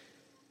did.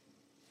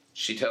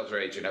 She tells her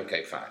agent,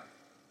 okay, fine.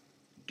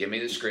 Give me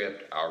the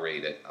script. I'll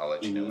read it. I'll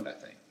let you know what I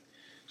think.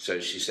 So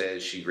she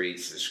says she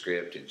reads the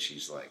script and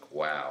she's like,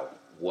 wow,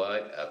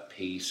 what a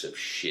piece of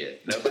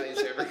shit. Nobody's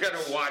ever going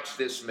to watch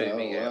this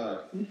movie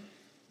ever.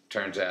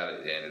 Turns out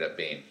it ended up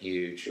being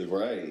huge.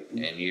 Right.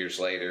 And years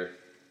later,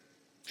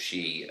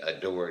 she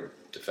adored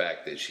the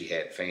fact that she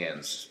had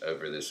fans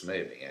over this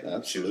movie. And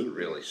Absolutely. She was a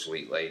really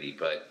sweet lady.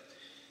 But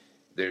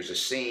there's a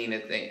scene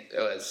at the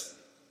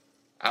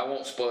I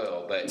won't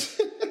spoil, but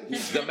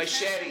the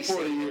machete 40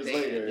 scene. years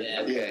later.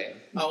 Yeah. Okay.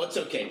 Oh, it's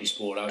okay if you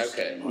spoiled. I was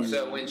Okay,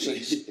 so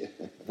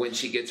when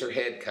she gets her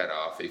head cut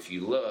off, if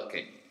you look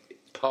and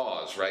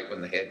pause right when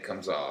the head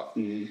comes off,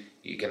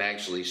 you can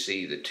actually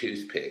see the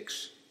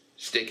toothpicks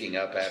sticking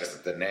up out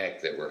of the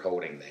neck that were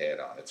holding the head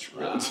on. It's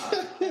really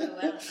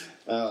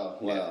Oh,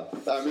 wow.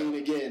 I mean,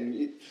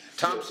 again...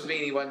 Tom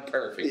Savini wasn't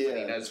perfect, but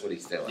he knows what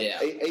he's doing. Yeah.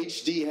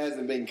 HD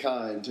hasn't been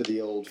kind to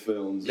the old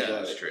films. No, but,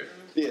 that's true.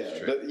 Yeah, That's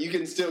true. but you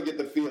can still get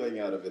the feeling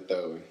out of it,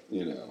 though,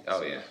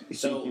 Oh, yeah.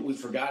 So we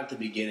forgot at the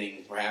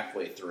beginning, we're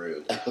halfway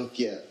through. Oh,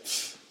 yeah.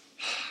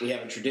 We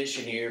have a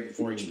tradition here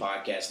before each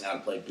podcast now to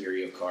play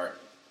Mario Kart.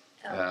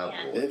 Oh,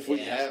 If we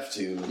have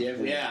to.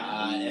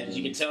 As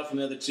you can tell from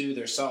the other two,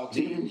 they're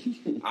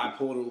salty. I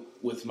pulled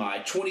with my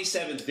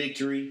 27th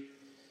victory.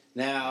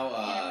 Now,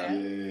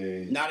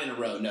 not in a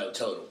row, no,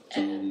 total.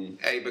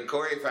 Hey, but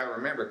Corey, if I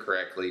remember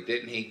correctly,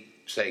 didn't he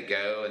say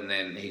go, and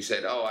then he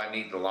said, oh, I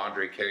need the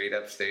laundry carried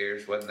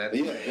upstairs? Wasn't that?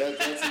 Yeah,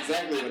 that's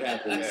exactly what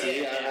happened.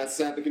 See, I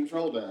sat the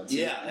control down.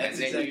 See? Yeah, And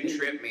then you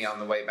tripped me on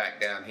the way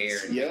back down here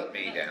and Yep.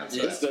 beat me down.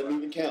 So This doesn't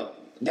even count.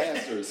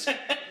 Asterisk.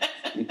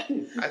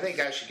 I think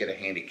I should get a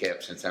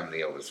handicap since I'm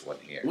the oldest one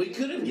here. We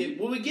could have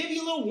given, we give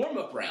you a little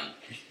warm-up round.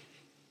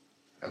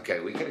 Okay,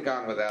 we could have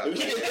gone without. All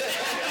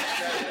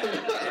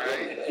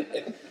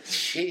right.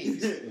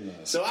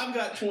 Jeez. So I've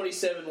got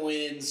 27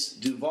 wins.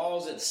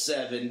 Duval's at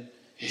 7.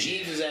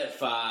 Jeeves is at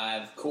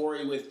 5.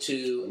 Corey with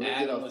 2. We'll get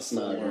Adam off with the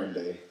snide 4. one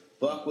day.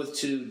 Buck with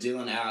 2.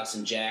 Dylan, Alex,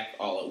 and Jack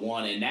all at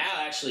 1. And now,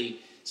 actually,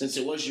 since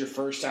it was your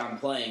first time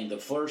playing, the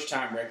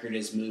first-time record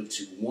has moved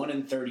to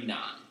 1-39.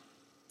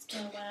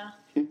 Oh, wow.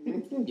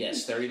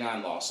 Yes,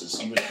 39 losses.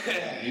 You were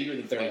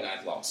the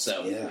 39th loss.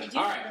 So, Yeah. We do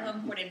all have right. the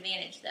home court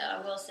advantage, though.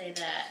 I will say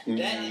that.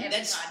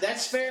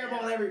 That's fair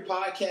on every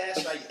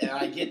podcast.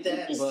 I get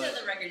that, Just so but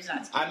the record's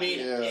not. I mean,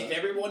 Yeah. if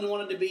everyone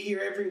wanted to be here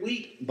every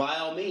week, by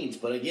all means.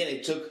 But again,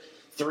 it took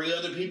 3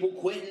 other people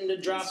quitting to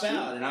drop That's true.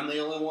 out, and I'm the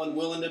only one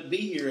willing to be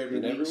here every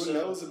And week. everyone so-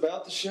 knows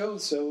about the show,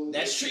 so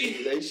That's true.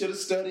 They should have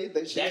studied.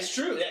 They should. That's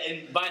true.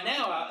 And by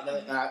now,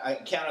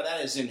 I counter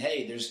that as in,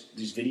 hey, there's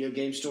these video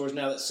game stores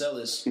now that sell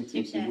this.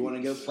 If you want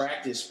to go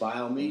practice, by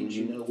all means,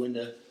 you know when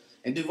to.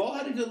 And Duval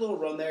had a good little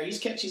run there. He's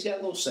got a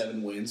little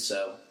 7 wins.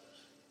 So,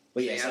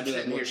 but yes, I'm I do have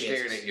sitting more here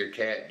staring chances. at your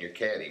cat, and your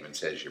cat even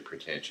says you're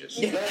pretentious.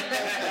 All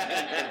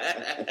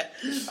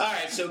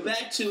right, so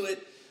back to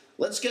it.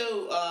 Let's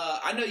go.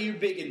 I know you're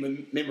big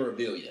in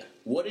memorabilia.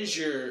 What is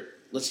your?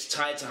 Let's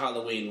tie it to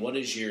Halloween. What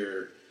is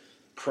your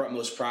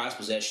most prized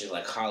possession,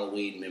 like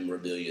Halloween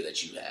memorabilia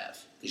that you have?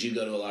 Because you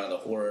go to a lot of the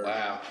horror.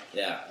 Wow.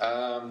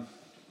 Yeah.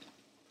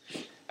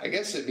 I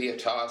guess it'd be a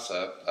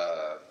toss-up.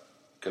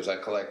 because I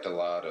collect a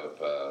lot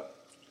of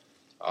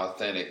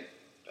authentic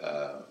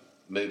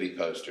movie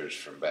posters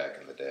from back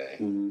in the day.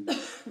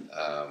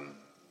 Mm-hmm.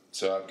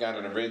 So I've got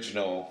an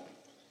original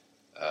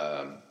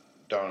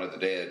Dawn of the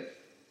Dead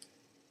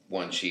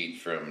one sheet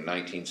from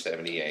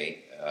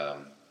 1978,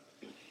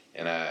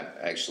 and I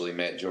actually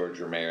met George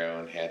Romero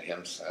and had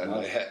him sign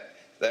that.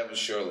 That was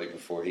shortly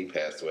before he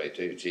passed away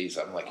too. Jeez,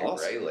 I'm like a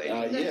gray lady.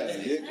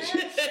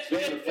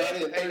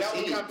 Hey,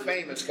 don't become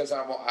famous because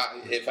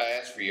if I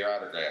ask for your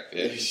autograph,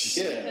 But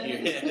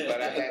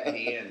I had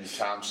he and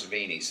Tom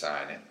Savini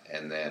sign it,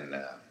 and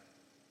then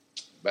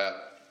about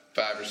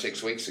 5 or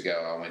 6 weeks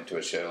ago, I went to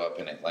a show up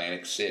in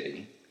Atlantic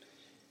City,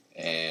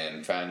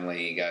 and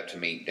finally got to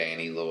meet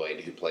Danny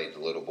Lloyd, who played the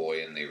little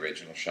boy in the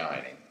original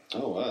Shining.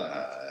 Oh,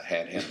 wow.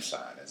 Had him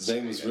sign it. His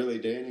name was really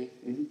Danny?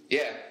 Mm-hmm.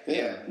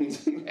 Yeah.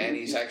 And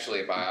he's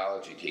actually a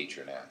biology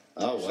teacher now.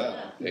 Oh, wow. So,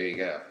 there you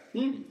go.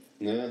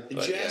 Yeah.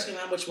 Did you ask him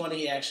how much money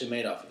he actually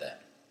made off of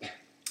that?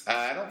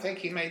 I don't think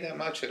he made that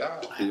much at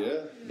all.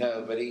 Yeah.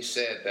 No, but he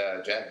said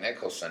Jack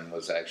Nicholson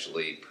was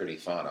actually pretty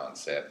fun on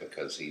set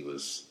because he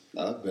was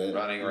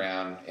running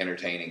around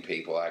entertaining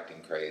people,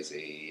 acting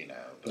crazy, you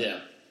know. But,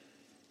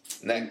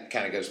 and that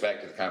kind of goes back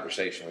to the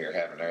conversation we were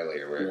having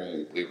earlier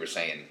where we were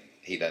saying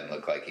he doesn't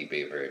look like he'd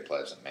be a very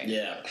pleasant man.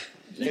 Yeah.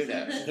 Who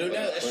knows? Who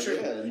knows? That's true.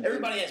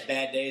 Everybody has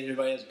bad days.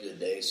 Everybody has good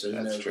days. So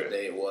who knows what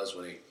day it was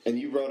when he... And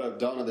you brought up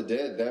Dawn of the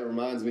Dead. That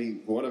reminds me,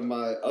 one of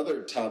my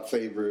other top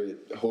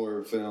favorite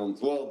horror films.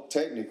 Well,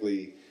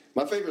 technically,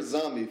 my favorite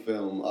zombie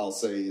film, I'll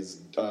say, is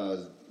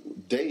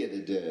Day of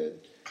the Dead.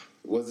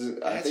 Was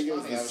it? I think it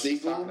was the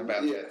sequel. I was talking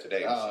about that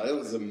today. It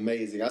was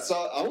amazing. I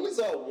only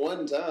saw it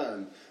one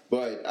time,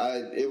 but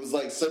it was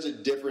like such a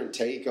different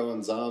take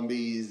on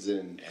zombies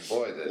and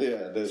boy,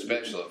 the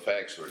special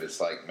effects were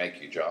just like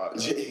make your jaw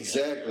drop.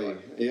 Exactly.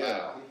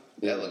 Wow,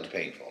 that looked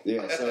painful.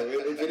 Yeah. So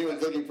if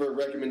anyone's looking for a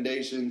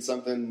recommendation,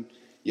 something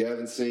you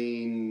haven't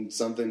seen,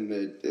 something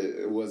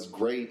that was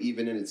great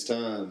even in its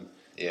time.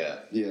 Yeah,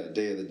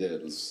 Day of the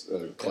Dead was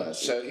a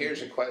classic. So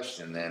here's a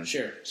question then.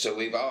 Sure. So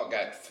we've all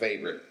got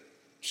favorite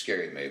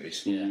scary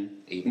movies. Yeah.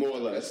 Even More or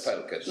less.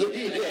 Pocus.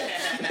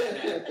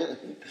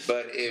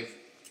 But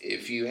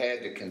if you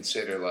had to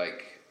consider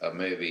like a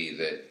movie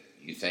that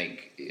you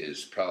think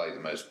is probably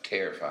the most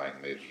terrifying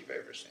movie you've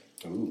ever seen.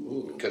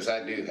 Ooh. Because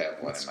I do have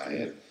one in my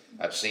head.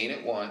 I've seen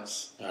it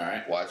once. All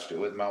right. Watched it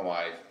with my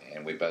wife,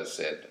 and we both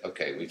said,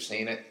 "Okay, we've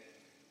seen it.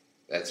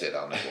 That's it.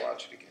 I'll never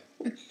watch it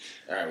again."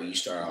 All right. Well, you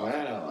start off.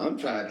 Wow.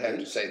 I'd have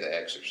to say The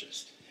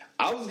Exorcist.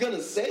 I was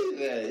gonna say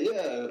that.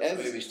 Yeah.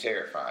 The movie's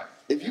terrifying.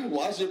 If you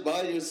watch it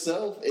by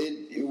yourself,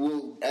 it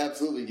will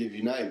absolutely give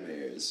you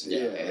nightmares.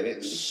 Yeah. And it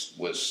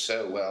was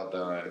so well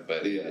done,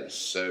 but it is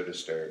so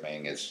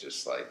disturbing. It's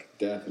just like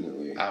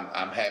definitely.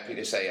 I'm happy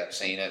to say I've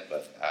seen it,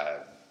 but I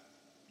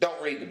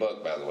don't read the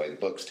book. By the way, the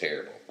book's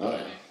terrible.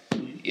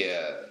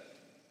 Yeah,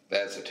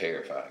 that's a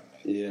terrifying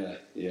movie.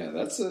 Yeah,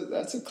 that's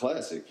a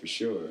classic for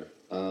sure.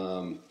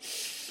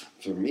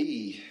 For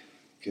me,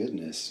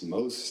 goodness,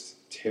 most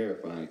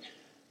terrifying.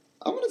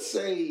 I'm gonna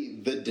say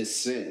The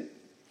Descent.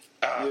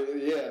 That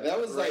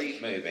was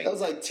movie. That was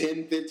like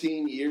 10,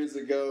 15 years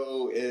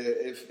ago.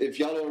 If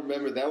y'all don't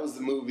remember, that was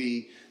the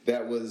movie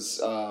that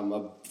was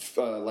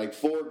like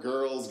 4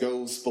 girls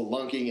go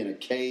spelunking in a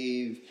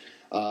cave.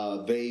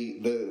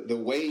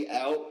 The way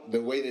out,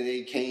 the way that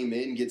they came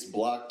in gets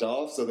blocked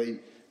off, so they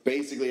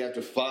basically have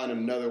to find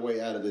another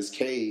way out of this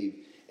cave,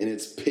 and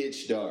it's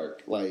pitch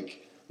dark.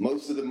 Like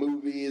most of the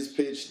movie is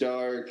pitch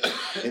dark,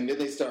 and then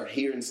they start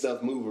hearing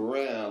stuff move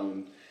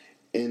around.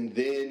 And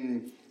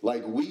then,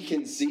 like, we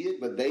can see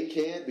it, but they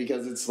can't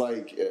because it's,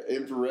 like,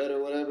 infrared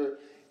or whatever.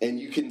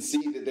 And you can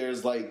see that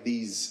there's, like,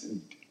 these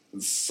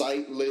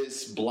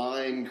sightless,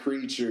 blind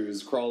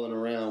creatures crawling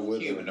around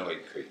with humanoid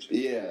creatures.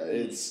 Yeah,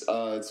 it's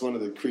one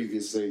of the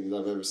creepiest things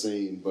I've ever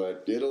seen.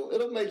 But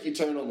it'll make you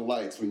turn on the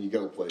lights when you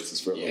go places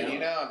for a while. You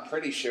know, I'm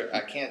pretty sure, I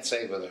can't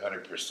say with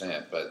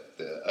 100%, but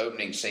the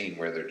opening scene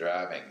where they're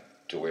driving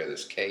to where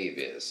this cave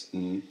is,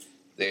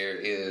 there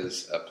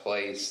is a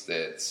place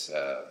that's...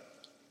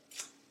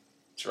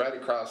 it's right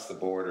across the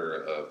border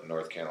of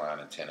North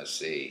Carolina and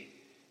Tennessee.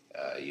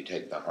 You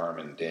take the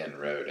Harmon Den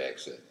Road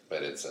exit,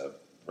 but it's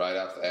right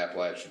off the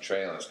Appalachian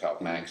Trail, and it's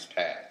called Max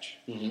Patch.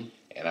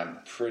 And I'm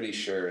pretty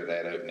sure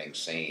that opening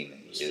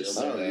scene is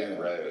on that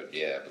road.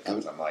 Yeah,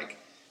 because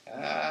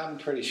I'm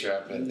pretty sure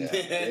I've been there.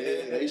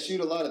 They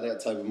shoot a lot of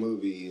that type of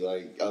movie,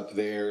 like up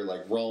there,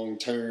 like Wrong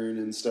Turn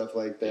and stuff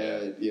like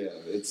that. Yeah,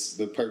 it's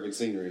the perfect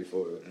scenery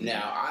for it.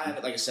 Now,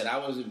 like I said, I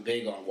wasn't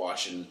big on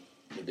watching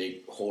the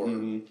big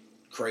horror,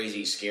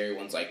 crazy, scary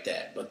ones like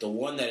that. But the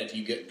one that if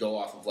you go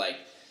off of, like,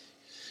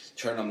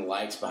 turn on the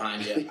lights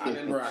behind you, I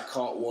remember I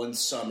caught one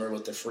summer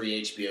with the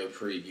free HBO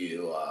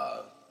preview,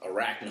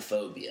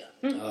 Arachnophobia.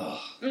 Oh,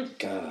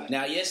 God.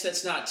 Now, yes,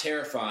 that's not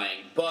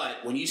terrifying,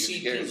 but when you see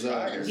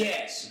people...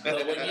 Yes,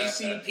 but when you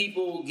see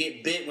people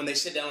get bit when they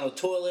sit down on the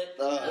toilet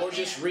or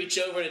just reach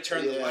over to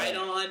turn the light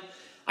on,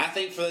 I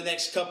think for the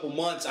next couple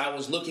months, I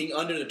was looking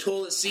under the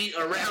toilet seat,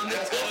 around the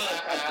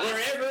toilet,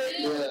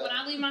 wherever. When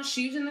I leave my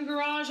shoes in the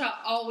garage, I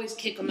always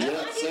kick them out.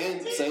 Yeah,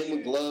 same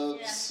with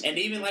gloves. And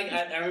even like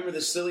I remember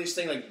the silliest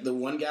thing, like the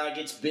one guy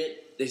gets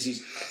bit,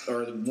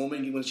 or the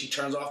woman when she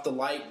turns off the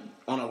light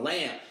on a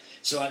lamp.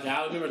 So like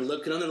I remember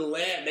looking under the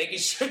lamp, making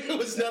sure there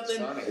was nothing.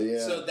 Yeah.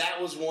 So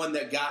that was one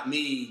that got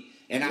me.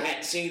 And I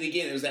hadn't seen it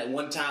again. It was that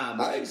one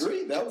time. I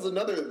agree. That was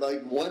another,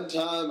 one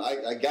time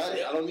I got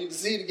it. I don't need to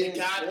see it again. The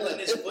guy putting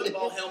his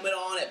football helmet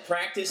on at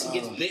practice and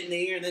gets bit in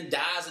the ear and then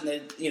dies. And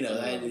then,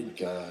 Oh, my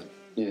God.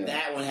 Yeah.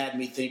 That one had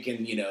me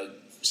thinking,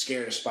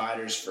 scared of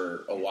spiders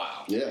for a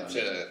while. Yeah. It's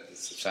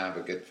a sign of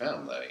a good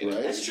film, though.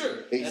 Right? That's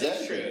true. Exactly.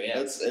 That is true, yeah.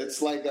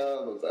 It's like,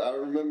 I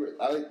remember,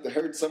 I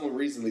heard someone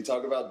recently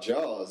talk about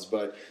Jaws,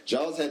 but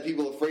Jaws had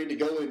people afraid to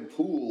go in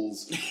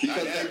pools because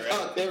they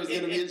thought there was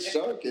going to be a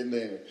shark in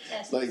there.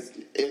 Yes.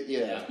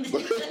 Yeah.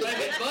 But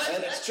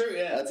that's true,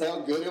 yeah. That's how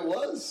good it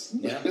was.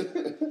 Yeah.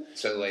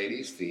 So,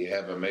 ladies, do you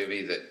have a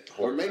movie that...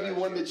 Or maybe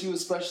one that you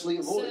especially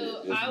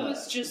avoided. So I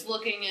was just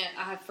looking at,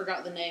 I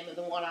forgot the name of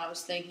the one I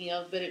was thinking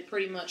of, but it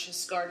pretty much has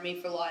scarred me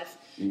for life.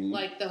 Mm-hmm.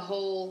 Like the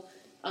whole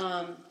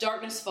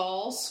Darkness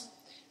Falls,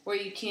 where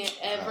you can't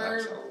ever,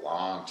 That's a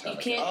long time you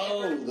can't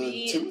ago. ever Oh, the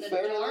be Tooth in the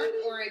Fairy dark, lady?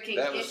 or it can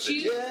That get was the-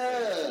 you.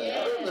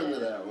 Yeah, I remember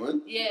that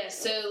one. Yeah,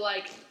 so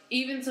like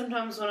even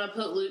sometimes when I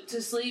put Luke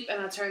to sleep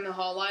and I turn the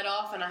hall light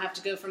off and I have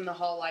to go from the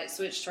hall light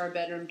switch to our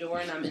bedroom door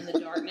and I'm in the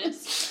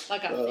darkness,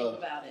 like I think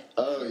about it.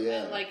 Oh,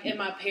 yeah. And like in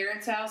my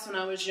parents' house when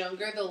I was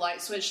younger, the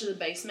light switch to the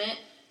basement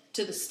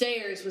to the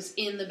stairs was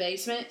in the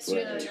basement, so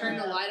you had to turn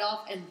the light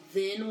off and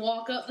then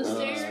walk up the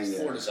stairs.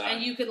 yeah. Poor design.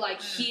 And you could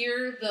like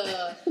hear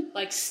the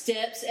like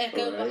steps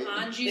echo Right.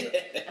 behind you,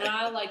 and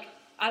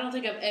I don't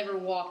think I've ever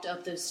walked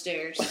up those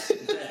stairs.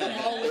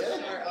 Always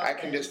start up I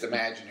can there. just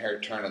imagine her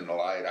turning the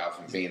light off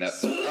and being up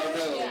there. I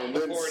know. Yeah. And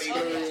then Before it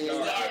even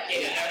scurrying.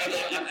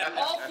 starts.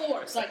 All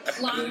fours, like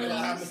climbing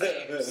up the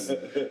stairs.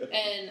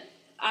 And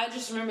I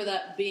just remember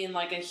that being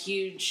like a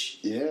huge.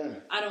 Yeah.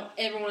 I don't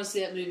ever want to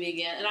see that movie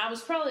again. And I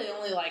was probably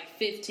only like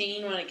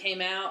 15 when it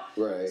came out.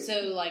 Right.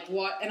 So like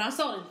what? And I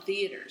saw it in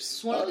theaters.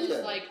 It's one of those yeah.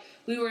 like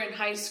we were in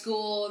high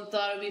school and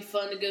thought it'd be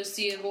fun to go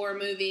see a horror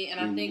movie.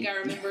 And I think I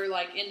remember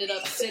like ended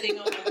up sitting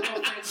on my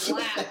girlfriend's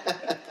lap.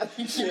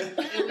 It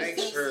was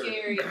Thanks so for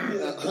scary.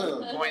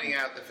 pointing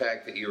out the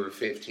fact that you were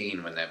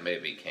 15 when that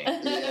movie came.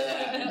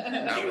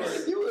 Yeah. I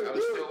was You were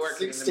still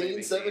working in the 16,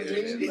 movie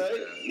 17,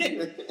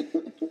 theater,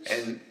 right?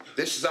 And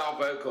this is all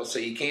vocal, so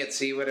you can't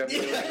see what I'm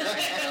doing.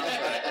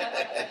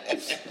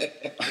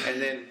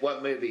 And then,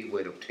 what movie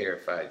would have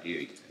terrified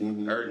you,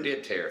 or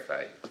did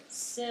terrify you?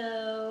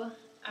 So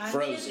I'm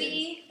Frozen. gonna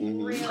be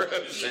real with you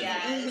Frozen.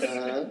 guys,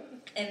 Uh-huh.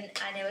 and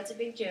I know it's a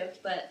big joke,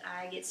 but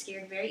I get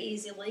scared very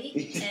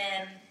easily,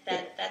 and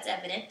that's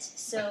evident.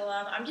 So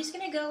I'm just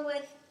gonna go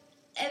with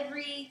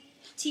every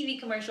TV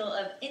commercial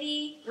of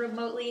any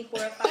remotely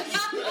horrifying.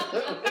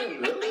 I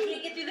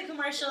can't get through the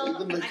commercial.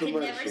 Even the I can never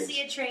commercials.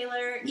 see a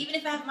trailer, even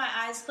if I have my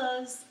eyes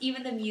closed.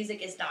 Even the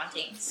music is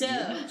daunting. So.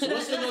 So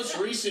what's the most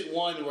recent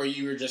one where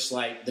you were just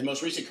like, the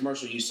most recent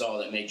commercial you saw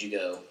that made you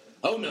go,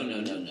 oh, no.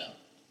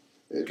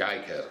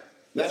 Geico.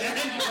 Right?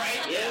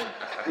 Yeah.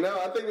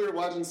 No, I think we were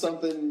watching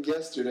something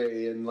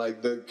yesterday, and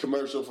the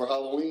commercial for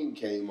Halloween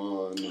came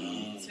on.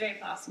 It's very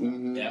possible.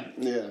 Mhm. Yeah.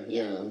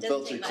 Yeah. Doesn't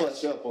Felt take you much.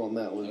 clutch up on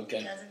that one. It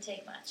Okay. doesn't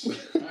take much.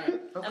 All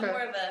right. I'm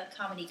more of a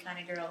comedy kind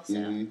of girl, so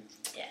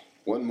yeah.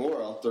 One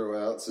more I'll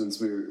throw out since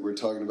we're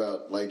talking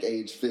about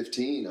age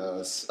 15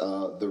 us.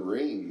 The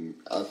Ring,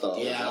 I thought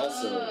Yeah. was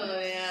also.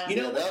 Oh yeah. You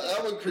know,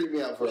 that one creeped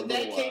me out for a when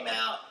little that while. came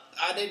out,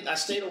 I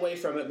stayed away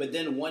from it, but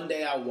then one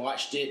day I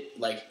watched it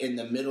in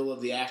the middle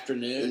of the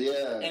afternoon.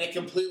 Yeah. And it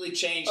completely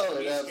changed Oh,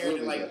 me it scared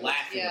absolutely and did.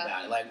 laughing Yeah.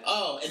 about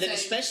it. And then Same.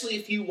 especially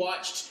if you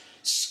watched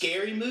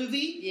Scary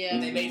Movie, Yeah.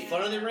 and they made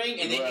fun of The Ring,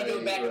 and then you go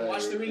Right, back and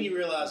watch right. The Ring, you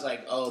realize this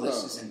Oh.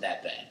 isn't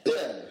that bad.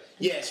 Yeah.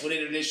 Yes, when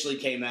it initially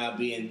came out,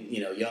 being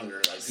younger,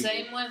 like people,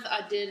 Same with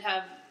I did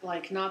have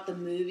not the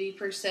movie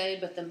per se,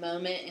 but the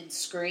moment in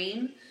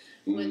Scream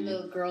when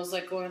the girl's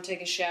going to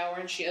take a shower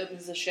and she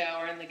opens the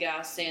shower and the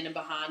guy's standing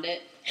behind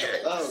it.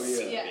 Oh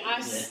yeah. Yeah,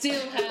 I still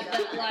have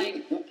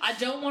that. I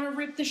don't want to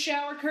rip the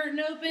shower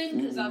curtain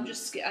open because I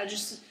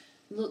just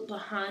look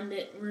behind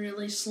it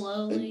really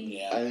slowly.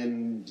 Yeah.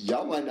 And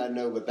y'all might not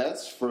know, but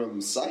that's from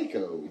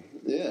Psycho.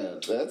 Yeah,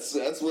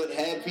 that's what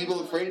had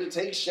people afraid to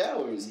take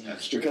showers.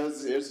 That's true.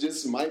 Because there's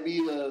just might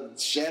be a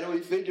shadowy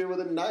figure with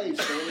a knife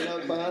standing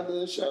up behind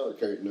the shower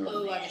curtain.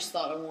 Oh, I just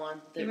thought of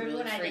one that You remember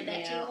really when I freaked did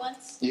me that to you out.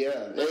 once?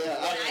 Yeah.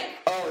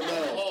 Oh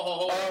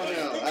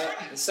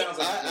no. It sounds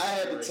like I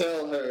had to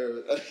tell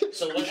her.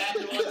 So what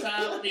happened one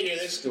time? Let me hear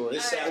this story.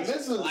 This All right. sounds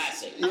This was-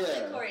 classic. I'll Yeah.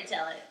 let Corey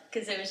tell it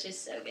because it was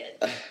just so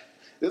good.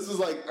 This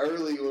was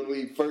early when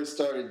we first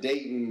started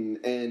dating,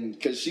 and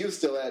because she was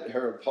still at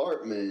her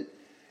apartment,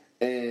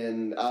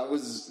 and I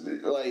was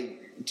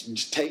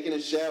taking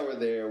a shower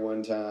there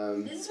one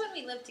time. This is when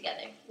we lived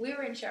together. We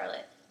were in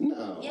Charlotte.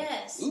 No.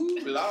 Yes. Ooh,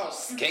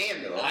 lost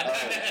scandal.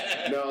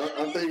 No,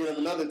 I'm thinking of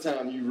another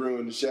time you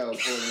ruined the shower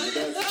for me.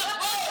 But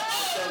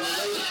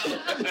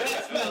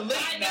That's the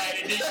late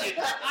night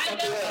edition. I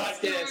know the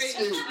story.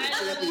 I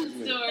know the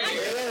story.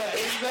 Yeah,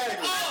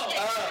 exactly. I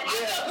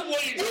know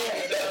what you're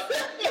talking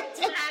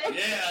about.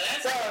 Yeah,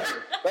 that's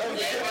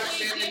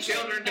Send the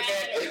children to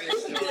bed with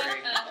this story.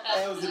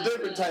 That was a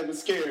different type of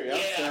scary. I'm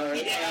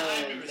sorry. I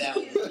remember that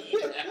one.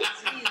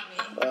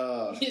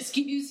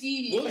 Excuse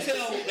you. We'll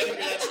tell maybe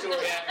that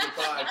story after the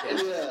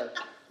podcast. Yeah.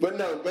 But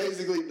no,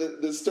 basically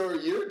the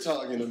story you're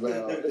talking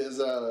about is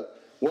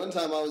one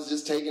time I was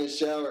just taking a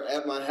shower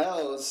at my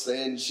house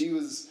and she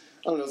was,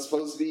 I don't know,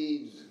 supposed to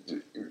be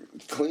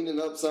cleaning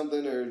up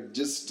something or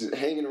just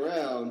hanging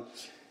around.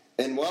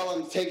 And while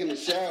I'm taking the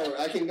shower,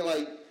 I can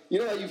you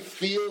know how you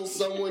feel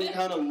someone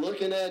kind of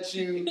looking at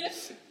you?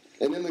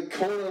 And in the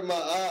corner of my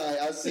eye,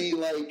 I see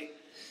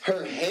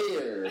her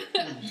hair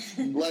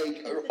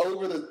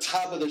over the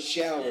top of the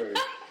shower.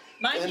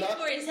 Mine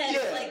before his head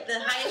is like the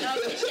height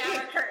of the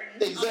shower curtain.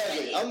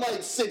 Exactly. I'm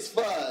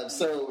 6'5",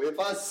 so if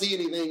I see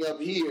anything up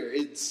here,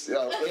 it's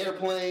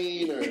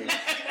airplane or.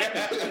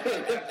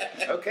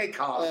 Okay,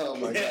 calm. Oh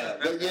my god!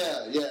 But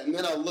yeah. And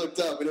then I looked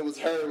up, and it was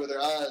her with her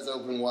eyes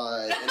open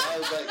wide, and I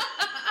was like,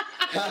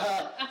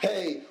 haha,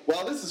 hey,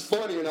 while this is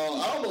funny and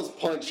all, I almost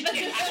punched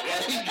you.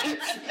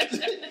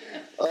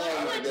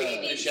 Oh my god!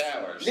 The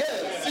showers.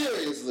 Yeah,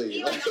 seriously.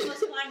 He almost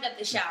climbed up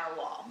the shower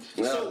wall.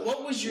 So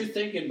what was your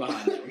thinking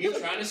behind that? Were you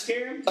trying to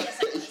scare him? Yes,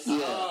 I was.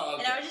 Oh,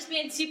 And I was just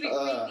being super creepy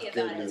about it.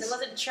 goodness. So I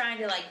wasn't trying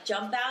to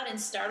jump out and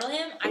startle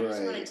him. I just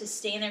Right. wanted to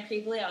stand there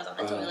creepily. I was on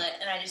the toilet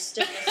and I just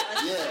stood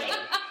there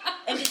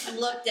and just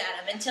looked at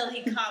him until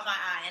he caught my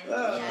eye and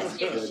I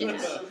scared the shit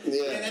out of him.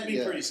 Yeah, that'd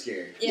be pretty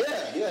scary.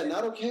 Yeah,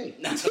 not okay.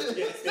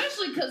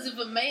 Especially because if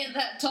a man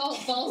that tall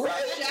falls in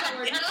the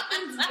shower,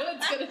 nothing's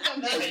good's gonna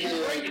come out. Hey,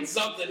 you're breaking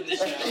something in the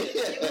shower.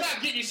 We're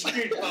not getting you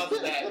security deposit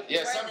for that.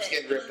 Yeah, something's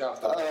getting ripped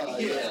off the wall.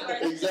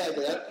 Yeah,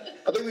 exactly.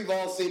 I think we've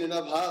all seen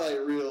enough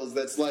highlight reels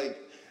that's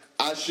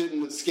I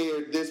shouldn't have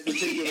scared this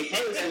particular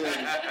person,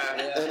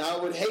 and I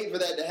would hate for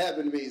that to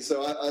happen to me.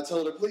 So I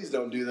told her, please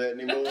don't do that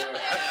anymore.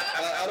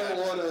 I don't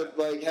want to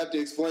have to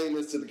explain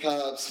this to the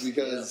cops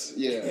because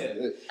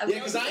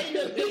Because I end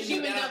up Because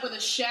you being end up with a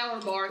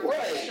shower mark on your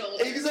right,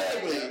 shoulder.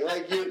 exactly.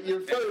 Your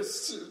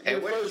first,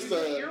 And what did you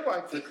get your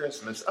wife for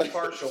Christmas? A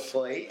partial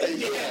plate. I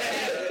did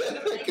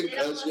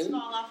almost concussion.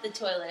 fall off the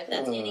toilet, if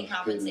that's any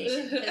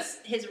compensation. Because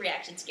his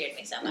reaction scared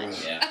me so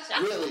much. Yeah.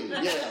 So- Really?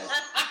 Yeah.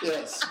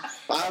 Yes.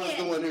 I was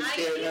the one who I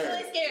scared get her.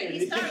 easily scared. He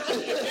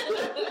startled.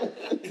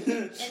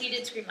 And you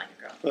did scream like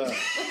a girl.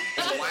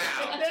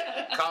 Wow.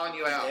 Calling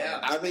you out. Yeah.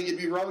 I think it'd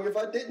be wrong if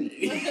I didn't.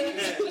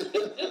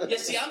 Yeah,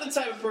 see, I'm the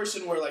type of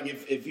person where,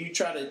 if you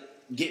try to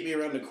get me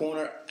around the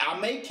corner, I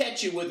may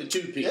catch you with a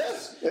two-piece.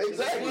 Yes,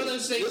 exactly. It's one of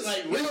those things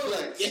Just real.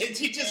 reflex. You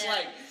just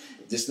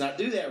just not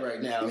do that right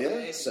now.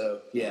 Okay? Yeah.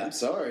 So I'm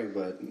sorry,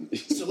 but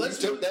So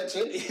let's you took that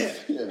chance.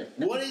 Yeah.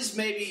 What is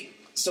maybe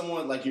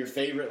someone your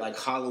favorite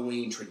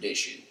Halloween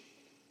tradition?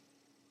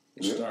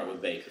 We'll start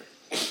with Baker.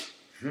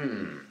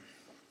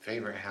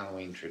 Favorite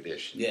Halloween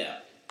tradition? Yeah.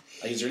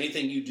 Is there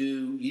anything you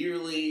do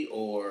yearly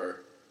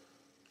or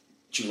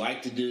that you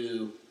like to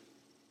do?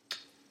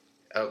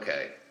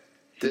 Okay.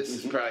 This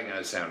is probably going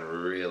to sound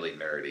really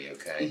nerdy,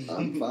 okay?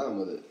 I'm fine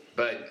with it.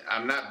 But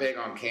I'm not big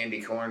on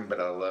candy corn, but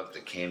I love the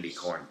candy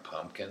corn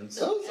pumpkins.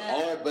 Those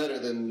are better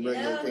than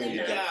regular No, candy. You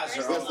they're guys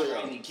are First all of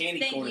all, crazy. Candy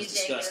thank corn you, is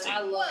Jacob. disgusting. I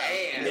love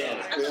it. And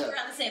I think we're on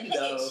the same page.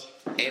 No.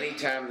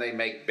 anytime they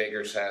make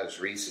bigger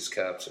size Reese's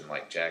cups and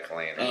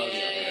jack-o'-lanterns,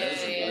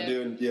 Oh, I'm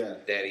doing,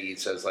 Daddy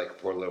eats those like a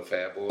poor little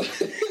fat boy.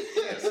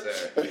 Yes,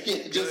 sir.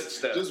 Good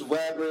stuff. just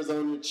wrappers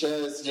on your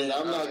chest.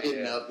 I'm not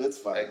getting up. That's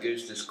fine.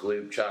 Augustus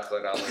Gloop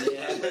chocolate all over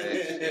Yeah. the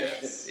face.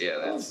 Yes. Yeah,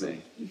 that's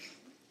Awesome. me.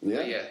 Yeah.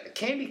 But yeah,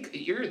 candy.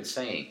 You're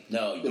insane.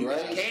 No, you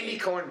Right? Candy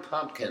corn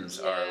pumpkins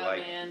are Yeah, like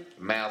man.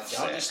 mouth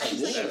Y'all sex.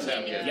 just like That's how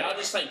candy. good. y'all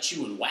just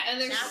chewing wax. And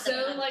they're Not so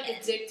the pumpkin.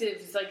 addictive.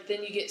 It's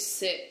then you get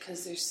sick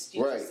because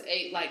you Right. just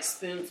ate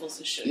spoonfuls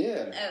of sugar.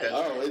 Yeah.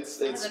 Oh, Oh,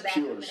 it's I have a bag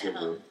pure of it at sugar.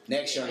 home.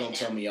 Next, y'all Right gonna now.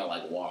 tell me y'all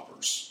like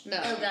Whoppers. No.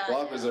 Oh, God.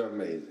 Whoppers are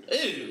amazing.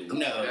 Ew,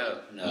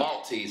 no.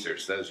 Malt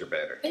teasers, those are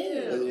better.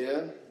 Ew.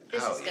 Yeah.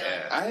 This Oh, is gonna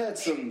yeah. I had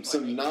some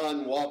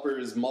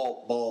non-Whoppers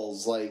malt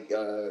balls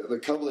a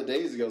couple of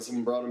days ago.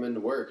 Someone brought them into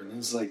work, and I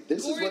was like, "This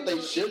is Corey what they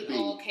will should eat be."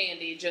 all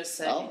candy, just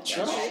saying. I'll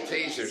try. Malt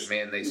teasers,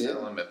 man, they sell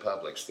Yeah. them at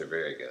Publix. They're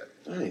very good.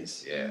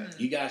 Nice. Yeah.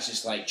 You guys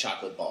just like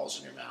chocolate balls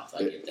in your mouth.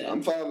 I get that.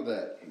 I'm fine with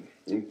that.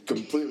 I'm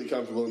completely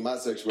comfortable in my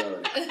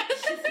sexuality.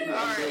 All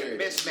right,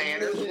 Miss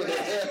Manners,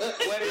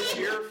 what is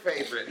your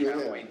favorite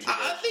Halloween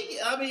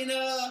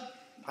tradition?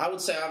 I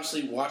would say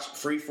obviously watch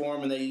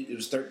Freeform, and it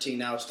was 13,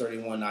 now it's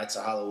 31 nights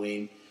of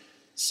Halloween.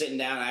 Sitting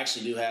down, I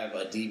actually do have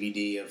a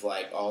DVD of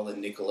all the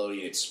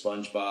Nickelodeon. It's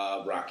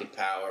SpongeBob, Rocket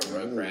Power,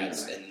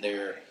 Rugrats, and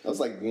they're That was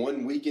like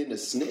 1 weekend of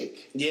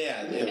Snick.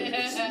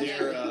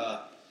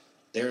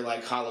 they're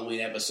like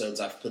Halloween episodes.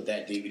 I've put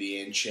that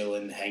DVD in,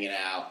 chilling, hanging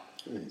out,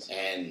 Nice.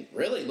 and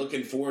really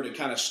looking forward to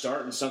kind of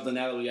starting something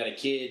now that we got a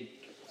kid,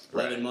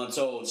 11 months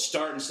old,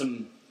 starting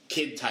some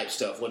kid type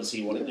stuff. What does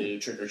he want to do?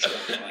 Trick or treat,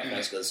 like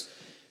that, because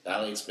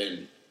it's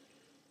been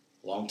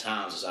long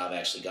time since I've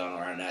actually gone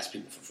around and asked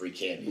people for free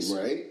candies.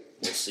 Right.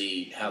 We'll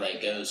see how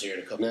that goes here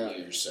in a couple of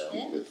years.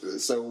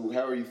 So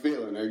how are you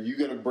feeling? Are you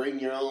going to bring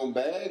your own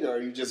bag, or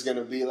are you just going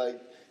to be like,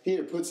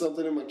 here, put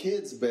something in my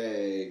kid's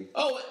bag?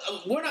 Oh,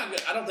 we're not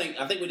good. I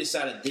think we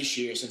decided this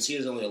year, since he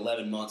is only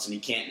 11 months and he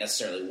can't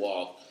necessarily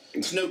walk,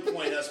 there's no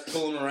point us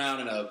pulling him around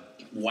in a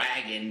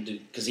wagon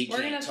because he We're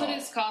can't gonna talk. put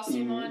his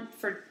costume on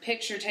for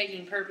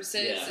picture-taking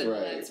purposes, Yeah. and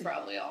Right. that's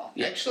probably all.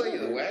 Actually,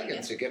 the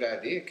wagon's a good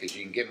idea because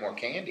you can get more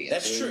candy.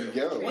 That's There true.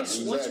 you go. Once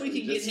we Exactly.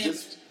 can get him,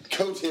 Just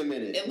coat him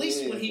in it. at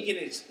least Yeah. when he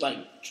can like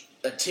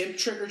attempt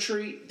trick or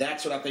treat,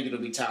 that's when I think it'll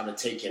be time to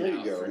take him There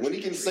out. you go. for When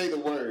he can trick-or-treat. say the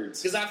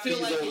words. 'Cause I feel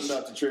he's like old it's-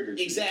 enough to trigger.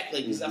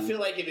 Exactly, because I feel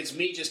like if it's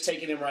me just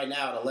taking him right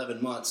now at 11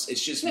 months,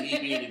 it's just me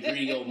being a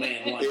greedy old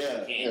man wanting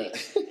Yeah, candy.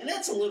 And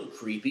that's a little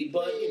creepy,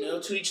 but,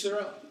 to each their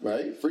own.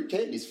 Right? Free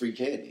candy's free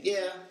candy.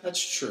 Yeah, that's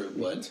true,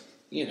 but,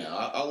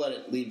 I'll let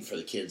it leave for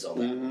the kids on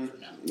that one for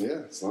now.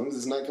 Yeah, as long as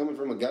it's not coming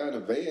from a guy in a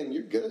van,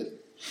 you're good.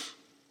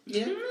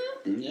 Yeah,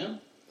 yeah.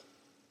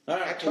 All I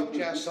right, told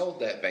you I sold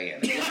that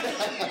van.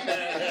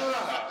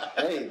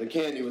 Hey, the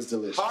candy was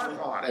delicious. Hard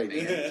on it,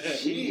 Hey, man.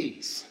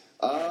 Jeez.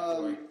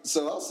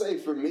 So I'll say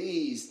for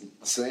me,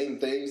 same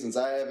thing. Since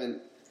I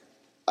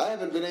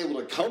haven't been able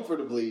to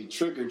comfortably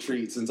trick or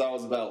treat since I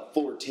was about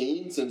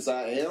 14. Since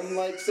I am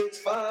like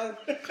 6'5".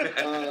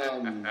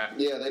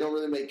 Yeah, they don't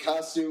really make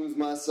costumes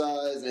my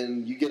size,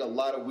 and you get a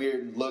lot of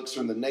weird looks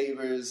from the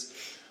neighbors.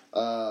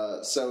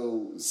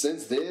 So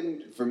since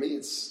then, for me,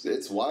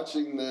 it's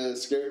watching the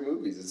scary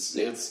movies.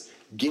 It's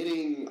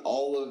getting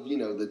all of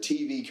the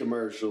TV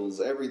commercials.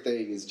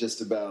 Everything is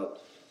just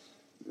about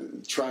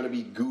trying to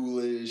be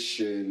ghoulish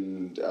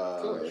and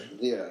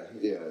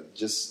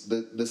just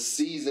the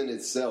season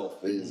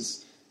itself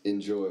is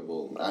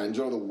enjoyable. I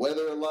enjoy the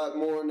weather a lot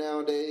more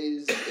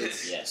nowadays.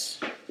 It's yes.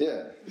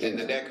 yeah, And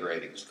the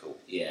decorating's cool.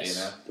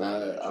 Yes.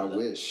 I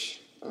wish.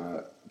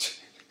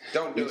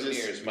 Don't do We it just-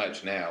 near as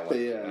much now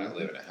when Yeah. we're not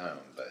living at home.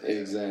 But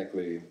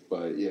Exactly,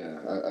 but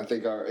I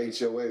think our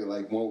HOA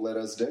won't let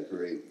us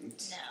decorate.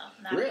 No,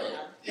 not Really?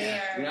 allowed. They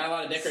are You're not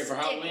allowed to decorate for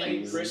Halloween,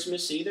 sticklers.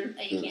 Christmas either?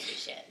 Oh, you can't do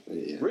shit.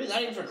 Yeah. Really?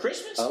 Not even for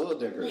Christmas? I will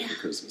decorate for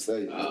Christmas. There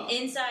you go. Oh.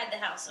 Inside the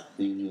house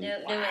only. Mhm. No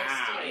Wow,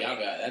 exterior. y'all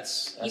got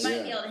that's You might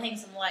yeah. be able to hang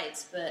some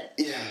lights, but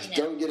Yeah, know.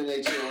 don't get an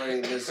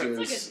HOA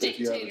listeners It's like a if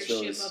you have a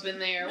dictatorship choice. up in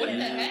there. What the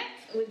heck?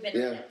 we've been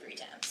Yeah. to that 3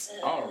 times. So.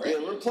 already. Yeah,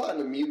 we're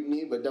plotting a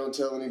mutiny, but don't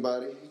tell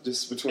anybody.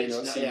 Just between It's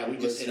us. not- and yeah, the we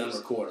just hit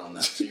listeners. unrecord on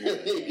that. So you're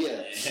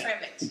Yeah.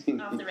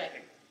 Perfect. Off the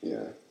record.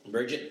 Yeah.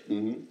 Bridget?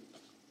 Mm-hmm.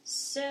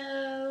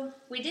 So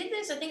we did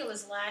this. I think it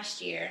was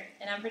last year,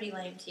 and I'm pretty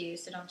lame too.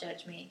 So don't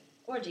judge me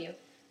or do.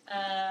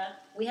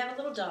 We have a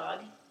little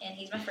dog, and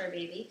he's my fur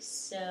baby.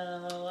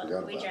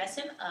 So we dress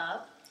him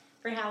up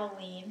for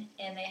Halloween,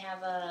 and they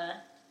have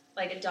a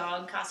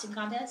dog costume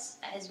contest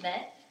at his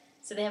vet.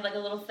 So they have like a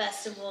little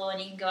festival, and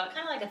you can go out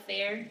kind of like a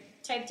fair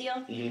type deal.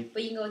 Mhm.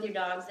 But you can go with your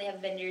dogs. They have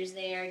vendors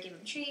there, give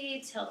them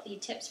treats, healthy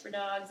tips for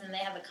dogs, and they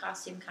have a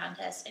costume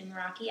contest. And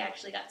Rocky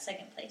actually got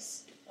second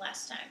place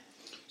last time.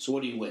 So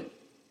what do you win?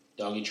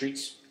 Doggy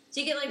treats? So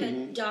you get like a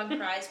dog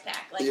prize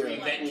pack, like Yeah. for, Free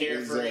like vet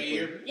care for a Exactly.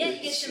 year? yeah,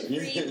 you get some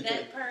free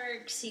vet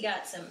perks. You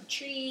got some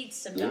treats,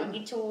 some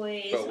doggy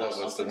toys. But what all was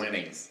the sorts of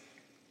winning? things.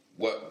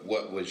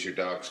 What was your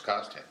dog's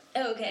costume?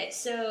 Okay,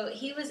 so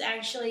he was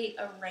actually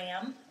a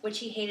ram, which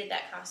he hated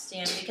that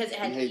costume because it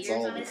had He hates ears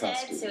all on the his head.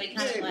 costumes. So he Yeah,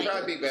 kind of it'd like.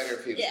 probably be better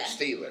if he was Yeah. a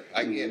Steeler.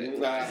 I get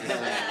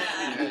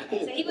it.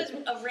 So he was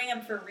a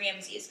ram for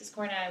Ramses because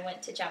Corey and I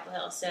went to Chapel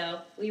Hill,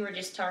 so we were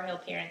just Tar Heel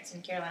parents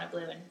in Carolina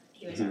Blue, and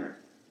he was our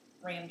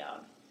ram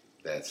dog.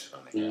 That's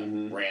funny.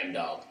 Mm-hmm. Ram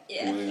dog.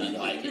 Yeah. I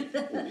like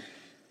it.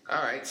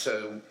 All right,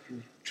 so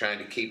trying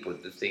to keep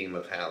with the theme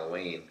of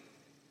Halloween,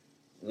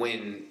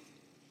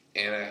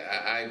 and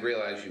I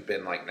realize you've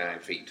been like 9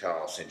 feet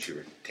tall since you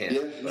were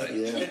 10, but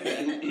Yeah.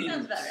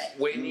 Sounds about right.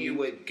 when you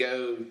would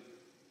go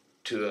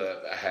to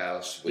a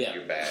house with Yeah.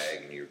 your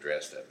bag and you're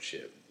dressed up and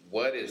shit,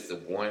 what is the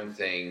one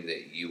thing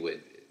that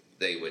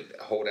they would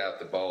hold out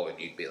the bowl and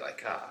you'd be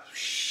like, oh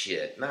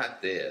shit,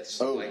 not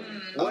this. Oh. Like,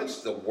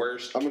 what's the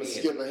worst? I'm going to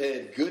candy? skip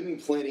ahead. Good and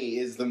Plenty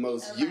is the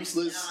most Oh my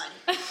useless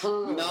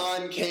God.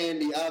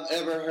 non-candy I've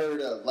ever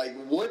heard of. Like,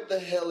 what the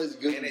hell is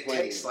Good And and it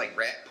Plenty? tastes like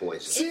rat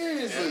poison.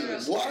 Seriously,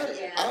 It's why? gross.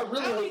 Yeah. I really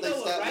How do hope you they know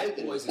what stop rat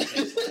making poison it.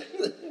 tastes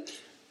like?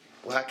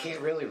 Well, I can't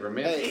really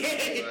remember.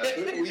 Hey,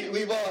 but-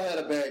 we've all had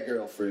a bad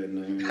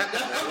girlfriend.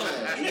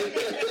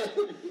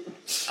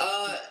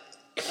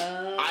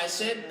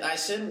 I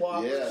said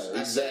Whoppers. Yeah,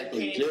 I said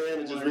exactly. candy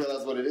Jerriana just corn.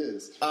 realized what it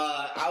is.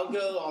 I'll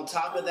go on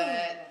top of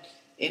that.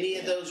 Any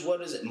of those,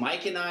 what is it,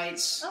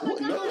 Micanites? Oh my What?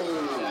 God.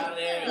 No. Out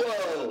there?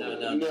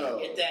 Whoa, no.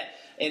 Get that.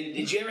 And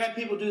did you ever have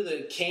people do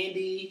the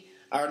candy,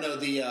 or no,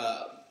 the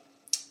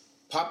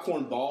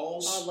popcorn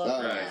balls? I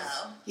love Right.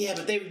 Wow. Yeah,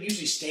 but they were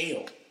usually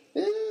stale.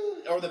 Yeah,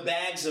 Or the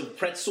bags of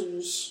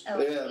pretzels.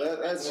 Oh, yeah,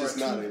 that's Or just a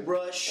not it.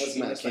 toothbrush. That's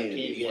not That's like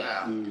candy. Yeah.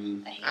 Wow.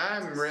 Mhm. I hate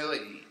I'm pretzels. really.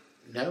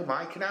 No,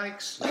 Mike and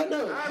Ike's. I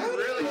know. I'm How do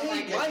really you hate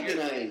thinking Mike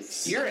you're- and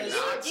Ike's? You're a Do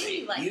Nazi.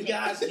 you like You it?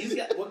 guys,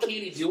 what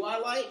candy do I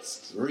like?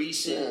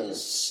 Reese's, Yeah.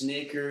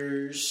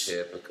 Snickers,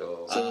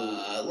 Typical.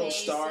 little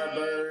Basic.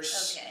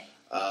 Starburst. Okay.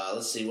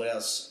 Let's see what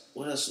else.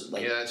 What else?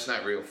 Like, Yeah, that's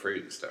not real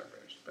fruit, Starburst.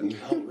 But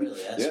oh,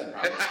 really? That's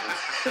Yeah.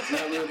 It's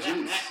not real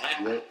juice.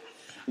 Yep.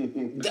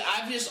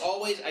 I've just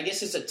always. I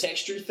guess it's a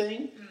texture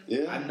thing.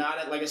 Yeah. I'm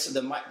not like I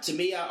said. To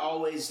me, I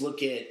always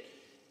look at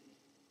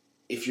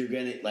if you're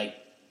gonna like.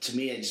 To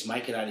me, it's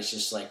Mike and I. It's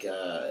just like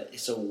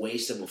it's a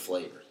waste of a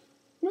flavor.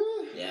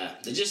 Yeah,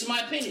 it's just my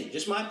opinion.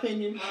 Just my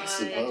opinion. I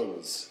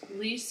suppose.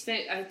 Least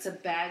favorite. It's a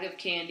bag of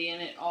candy,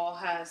 and it all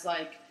has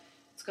like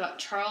it's got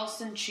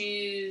Charleston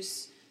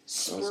Chews,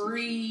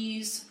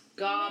 Sprees,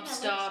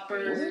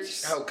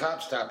 Gobstoppers. oh,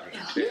 Gobstoppers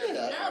are too.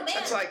 Yeah. Oh, man.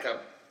 That's like a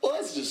Well,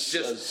 that's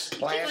just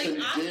plastic.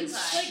 Like dense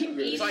octopus.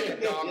 sugar. It's like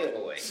a dog Yeah.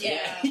 toy.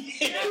 Yeah.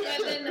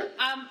 And then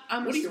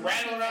I'm What a are you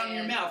Smarties rattling around in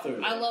your fan. mouth over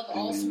there? I love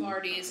all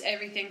Smarties,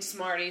 everything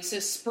Smarties. So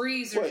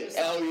Sprees are Wait, just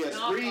oh like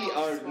yeah, Spree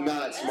knockoff are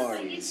not Oh, I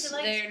Smarties. used to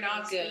like They're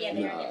not Sprees, but good. Yeah,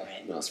 they're No,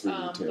 different. no, Spree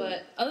are terrible.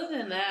 But other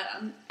than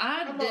that,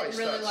 I I've didn't always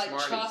really thought like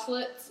Smarties-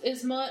 chocolates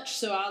as much,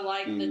 so I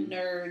like the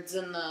Nerds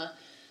and the.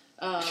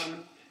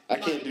 I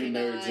can't do Mikey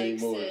nerds Nikes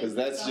anymore and because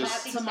that's the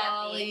just Laffy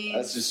tamales.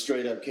 that's just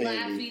straight up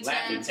candy. Laffy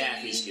Laffy Taffy.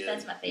 Taffy's good.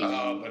 That's my favorite.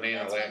 Oh, banana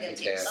That's my Laffy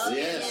go-to. Taffy. Oh,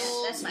 Yes.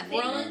 yeah, that's my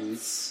favorite.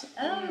 Runts.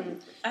 Oh,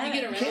 I You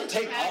get a haven't- You can't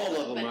take Runts all with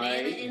of them,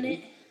 banana right? in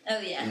it. Oh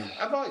yeah.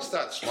 I've always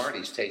thought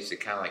Smarties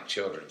tasted kind of like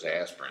children's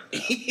aspirin.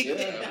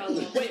 Yeah.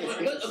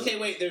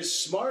 Wait. There's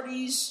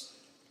Smarties,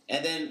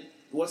 and then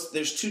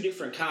there's two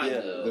different kinds.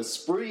 Yeah, though. the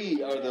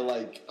Spree are the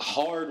like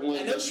hard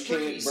ones I know that you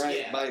can't Sprees,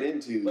 yeah. bite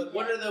into. But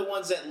what are the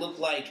ones that look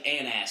like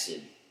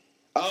antacid?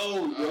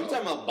 Oh, you're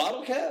talking about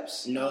bottle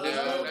caps? No, there's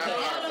No,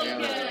 no.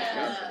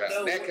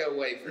 no. Necco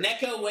wafers.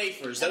 Necco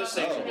wafers. Those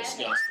things Oh. are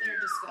disgusting. They're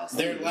disgusting.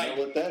 They're I don't like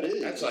know what that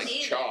is. That's like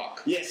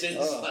chalk. yes, it's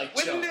Oh. like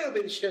With a chalk. little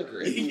bit of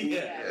sugar in it.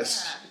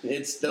 Yes,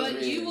 it's those.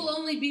 But you will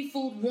only be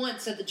fooled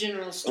once at the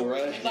general store.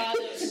 Right. You buy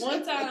those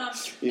one time, Yeah.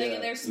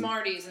 thinking they're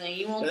Smarties, and then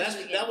you won't. That's,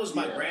 do it again. that was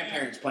my Yeah.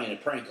 grandparents playing a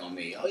prank on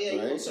me. Oh yeah, you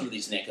Right. want some of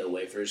these Necco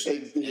wafers?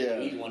 Yeah.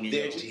 Eat one, you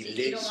They're know.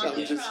 You don't want I'm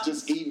the just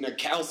crumbs. eating a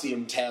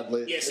calcium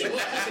tablet. Yes, it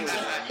was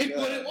exactly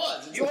what it was.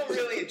 You won't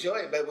really enjoy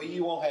it, but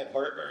you won't have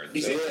heartburn.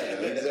 Yeah,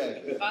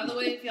 exactly. By the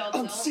way, if y'all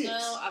I'm don't 6.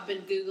 know, I've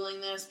been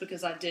Googling this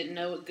because I didn't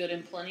know what Good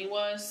and Plenty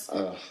was.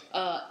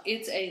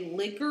 It's a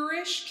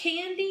licorice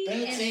candy.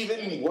 That's and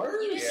even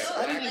worse. Yeah,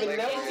 I didn't even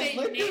know it's it a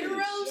was licorice.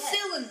 narrow Yes.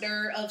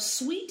 cylinder of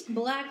sweet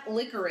black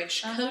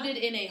licorice coated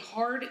in a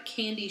hard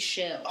candy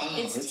shell. Oh,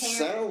 It's it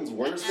terrible. sounds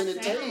worse than it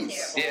That sounds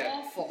tastes. terrible.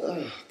 Yeah. Awful.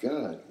 Oh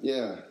God,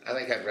 yeah. I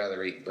think I'd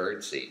rather eat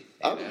birdseed.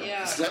 I'm-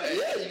 Yeah.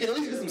 yeah, you can at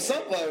least get some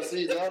sunflower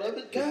seeds out of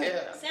it. God.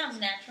 Yeah. Sounds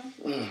natural.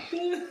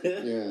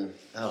 Yeah.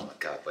 Oh my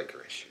God,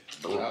 licorice.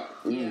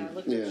 Yeah,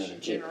 licorice Yeah.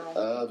 in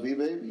general. B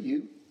baby,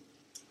 you?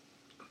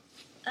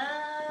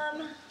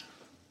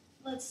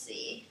 Let's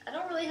see. I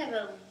don't really have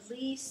a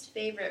least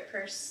favorite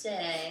per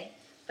se,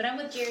 but I'm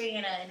with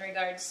Jerriana in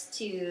regards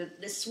to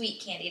the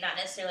sweet candy, not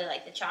necessarily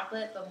like the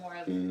chocolate, but more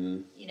of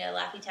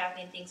Laffy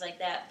Taffy and things like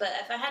that. But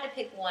if I had to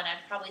pick one,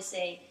 I'd probably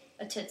say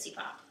a Tootsie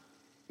Pop.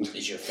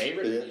 Is your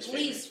favorite? Yeah. Or least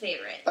favorite? Least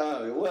favorite.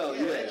 Oh well,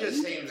 yeah. It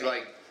just seems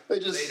like They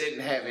they just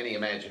didn't have any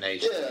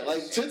imagination. yeah,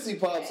 like Tootsie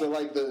Pops are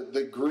like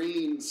the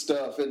green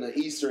stuff in the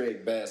Easter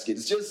egg basket.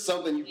 It's just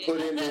something you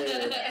put in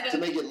there to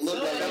make it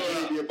look like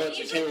I gave you a bunch of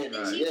Usually the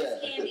candy.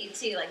 cheapest Yeah. candy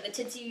too, like the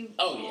Tootsie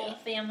Oh, Roll yeah.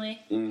 family.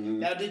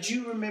 Now, do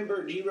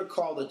you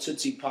recall the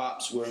Tootsie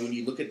Pops where when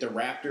you look at the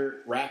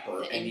wrapper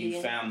The and you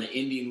Indian. found the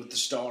Indian with the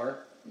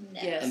star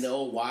No. Yes. and the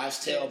old wives'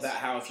 tale Yes. about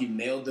how if you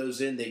mailed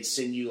those in, they'd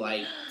send you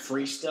like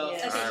free stuff?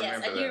 Yes. Okay, I yes, I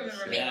remember do those,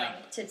 remember yeah. mailing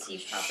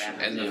Tootsie Pop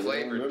wrappers. And the Yeah,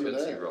 flavored remember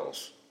Tootsie that.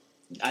 Rolls.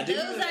 I do.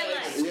 Those I like.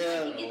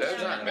 Yeah. You can Those get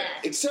down aren't with bad. that.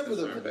 Except for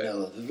the Those aren't bad.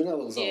 vanilla. The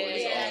vanilla was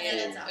always Yeah, awful.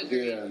 that's awful.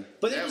 Agreed. Yeah.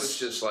 But it That was, was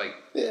just like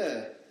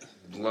Yeah.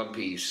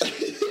 lumpy was-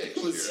 texture. it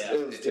was It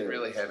didn't terrible.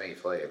 really have any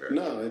flavor.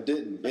 No, it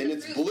didn't. And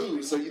it's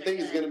blue, so you think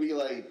it's gonna be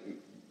like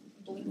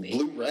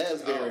blue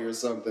raspberry or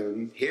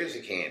something. Here's a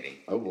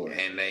candy. Oh boy.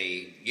 And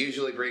they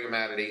usually bring them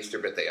out at Easter,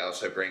 but they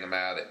also bring them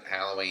out at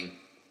Halloween.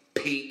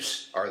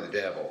 Peeps are the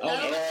devil. Oh, Oh,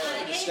 yeah.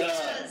 I hate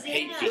Stuff. those,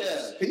 Hate yeah. peeps.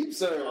 Yeah,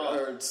 peeps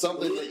are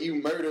something that you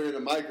murder in a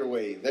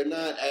microwave. They're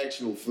not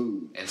actual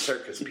food. And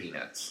circus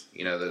peanuts.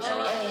 You know those.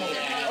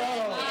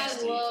 I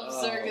love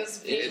circus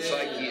peanuts. It's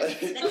like you,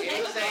 anything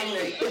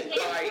that you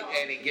bite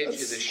and it gives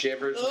you the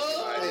shivers. when you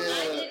bite it. I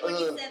did when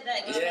you said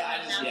that.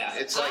 Yeah.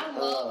 It's like I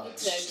love the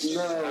texture.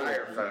 No.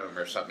 styrofoam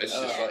or something. It's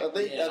just I like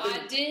think, I I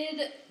think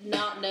did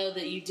not know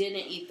that you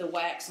didn't eat the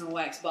wax and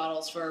wax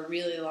bottles for a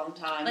really long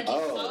time, Like you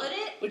Oh. swallowed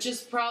it? which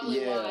is probably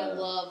why I Yeah.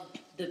 love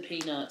the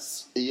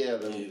peanuts. yeah,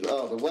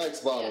 the wax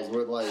bottles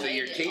were so like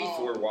your teeth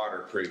were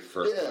waterproof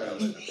for. yeah.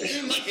 So you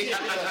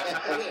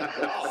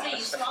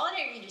swallowed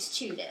it or you just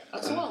chewed it?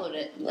 I swallowed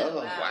it. Oh,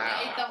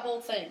 I ate the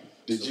whole thing.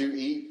 Did you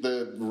eat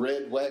the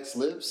red wax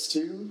lips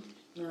too?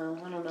 No,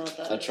 I don't know what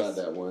that I is. tried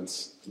that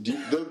once.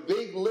 The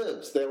big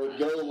lips that would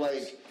go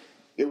like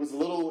It was a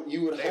little.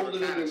 You would They hold were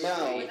it in your kinda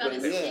mouth, sweet. but On a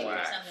stick or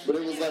yeah. something. But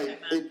it was I know what like you're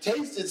talking it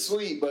tasted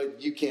sweet,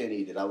 but you can't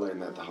eat it. I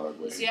learned that the hard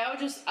way. See,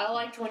 I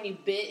liked when you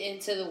bit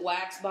into the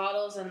wax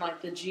bottles and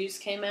like the juice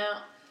came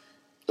out.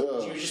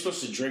 Ugh. You're just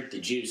supposed to drink the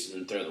juice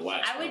and then throw the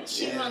wax. I would bottles.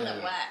 chew on the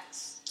Yeah.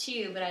 wax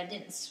too, but I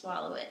didn't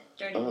swallow it.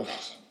 Dirty Ugh.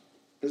 confession.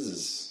 This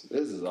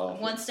is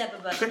awful. One step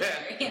above the other.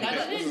 You know,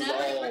 I didn't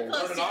know. we're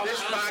close Learning to all it. This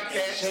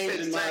podcast Changing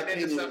has my turned into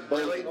opinion something of both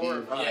really of you.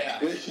 horrifying.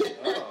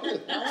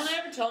 Yeah. No one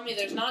ever told me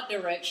there's not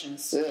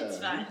directions. It's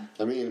Yeah. fine.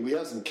 I mean, we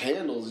have some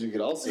candles you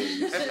could also use.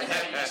 You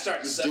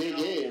start Just sucking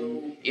dig on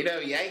in. You know,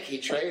 Yankee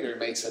Trader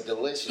makes a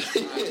delicious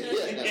pie.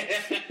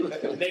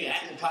 Yeah. Big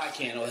apple pie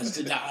candle is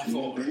to die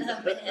for.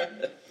 Oh,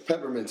 man.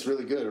 Peppermint's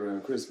really good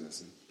around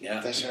Christmas. Yeah.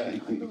 That's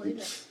right. I believe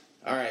it.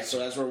 All right, so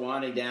as we're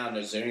winding down,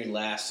 is there any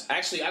last...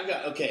 Actually,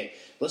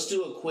 let's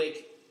do a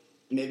quick,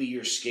 maybe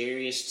your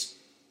scariest,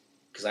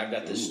 because I've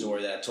got this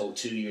story that I told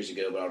 2 years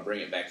ago, but I'll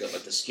bring it back up.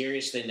 But the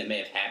scariest thing that may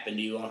have happened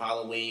to you on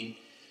Halloween,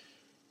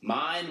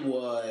 mine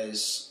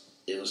was,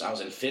 I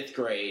was in 5th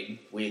grade.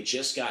 We had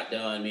just got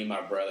done, me and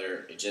my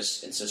brother and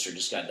sister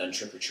just got done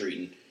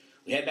trick-or-treating.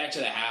 We head back to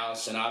the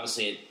house, and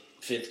obviously at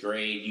 5th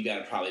grade, you got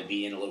to probably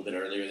be in a little bit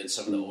earlier than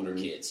some of the older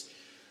kids.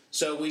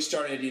 So we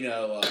started,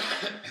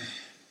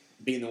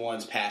 being the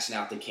ones passing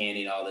out the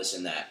candy and all this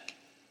and that.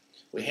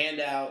 We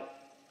hand out,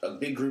 a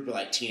big group of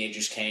like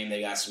teenagers came,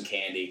 they got some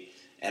candy,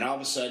 and all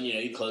of a sudden,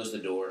 you close the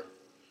door.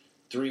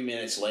 3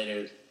 minutes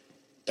later,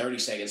 30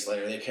 seconds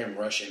later, they came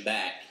rushing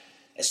back.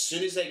 As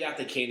soon as they got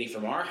the candy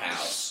from our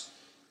house,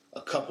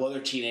 a couple other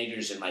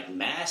teenagers in like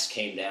masks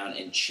came down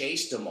and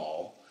chased them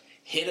all,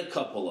 hit a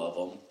couple of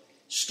them,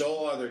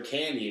 stole all their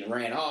candy and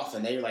ran off,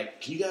 and they were like,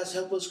 "Can you guys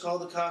help us call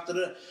the cops?"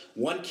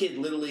 One kid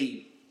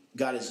literally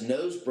got his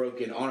nose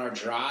broken on our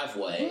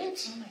driveway. Oh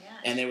my gosh.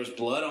 And there was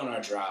blood on our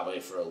driveway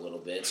for a little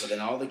bit. So then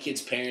all the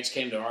kids' parents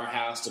came to our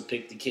house to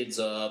pick the kids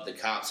up. The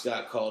cops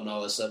got called and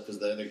all this stuff because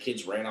the other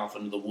kids ran off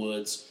into the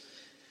woods.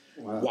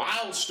 Wow.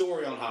 Wild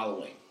story on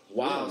Halloween.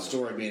 Wild Yeah.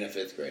 story being a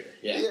 5th grader.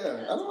 Yeah.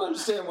 Yeah, I don't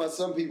understand why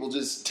some people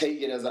just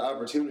take it as an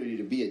opportunity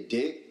to be a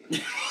dick.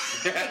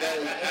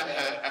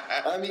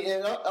 I mean,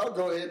 and I'll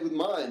go ahead with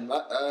mine.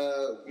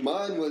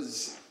 Mine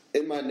was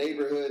in my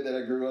neighborhood that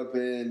I grew up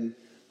in.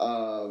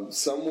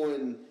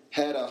 Someone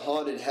had a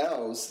haunted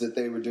house that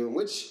they were doing,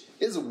 which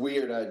is a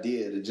weird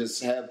idea to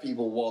just have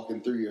people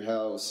walking through your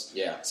house,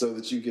 Yeah. so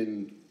that you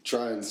can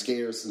try and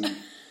scare some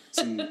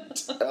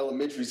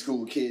elementary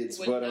school kids.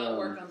 Would but not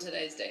work on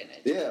today's day and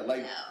age. yeah,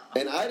 like,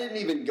 No. and I didn't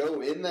even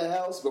go in the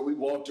house, but we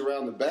walked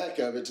around the back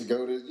of it to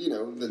go to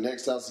the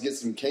next house to get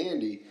some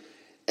candy.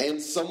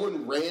 And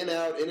someone ran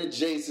out in a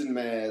Jason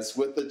mask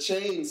with a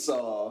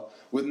chainsaw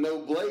with no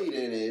blade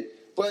in it.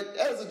 But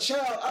as a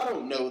child, I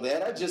don't know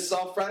that. I just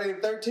saw Friday the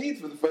 13th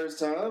for the first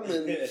time,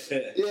 and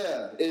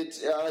yeah,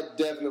 I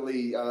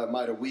definitely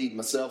might have weed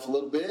myself a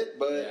little bit,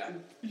 but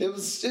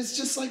it's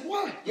just like,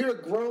 why? You're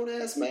a grown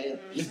ass man.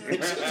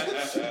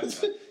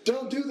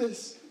 Don't do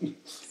this.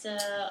 So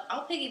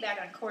I'll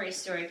piggyback on Corey's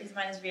story because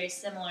mine is very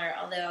similar.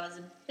 Although I was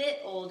a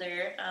bit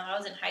older, I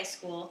was in high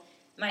school.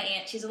 My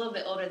aunt, she's a little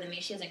bit older than me.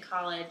 She was in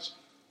college,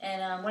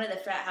 and one of the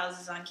frat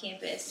houses on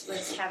campus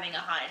was having a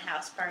haunted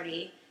house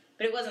party.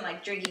 But it wasn't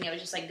like drinking. It was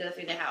just like go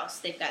through the house.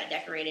 They've got it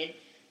decorated.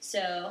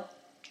 So,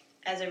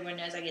 as everyone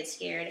knows, I get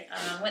scared.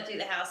 Went through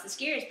the house. The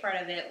scariest part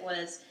of it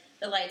was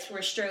the lights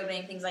were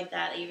strobing, things like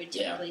that you would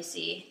typically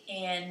see.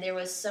 And there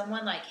was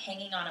someone like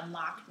hanging on a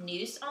mock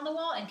noose on the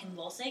wall and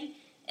convulsing.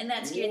 And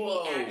that scared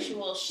Whoa. the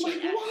actual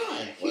shit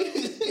out of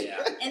me.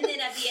 Yeah. And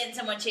then at the end,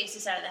 someone chased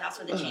us out of the house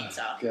with a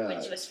chainsaw, God.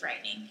 which was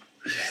frightening.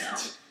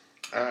 So,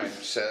 All right,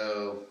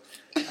 so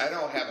I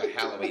don't have a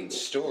Halloween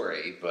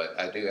story, but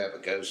I do have a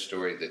ghost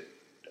story that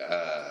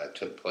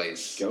took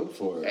place Go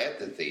for it. at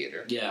the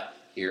theater Yeah.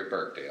 here at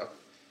Burkdale.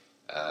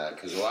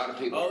 Because a lot of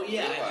people Oh,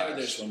 yeah, I heard realize,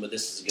 this one, but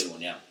this is a good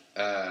one, yeah.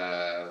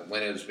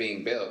 when it was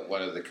being built,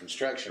 one of the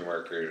construction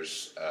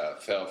workers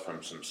fell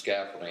from some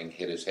scaffolding,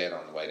 hit his head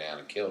on the way down,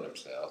 and killed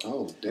himself.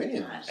 Oh,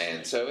 damn. gosh.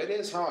 And so it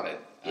is haunted.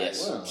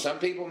 Yes. Wow. Some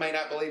people may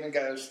not believe in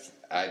ghosts.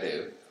 I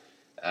do.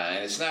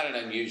 And it's not an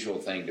unusual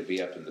thing to be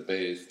up in the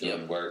booth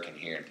doing Yep. work and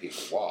hearing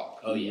people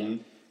walk. Oh, yeah.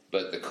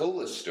 But the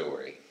coolest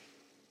story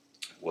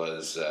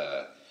was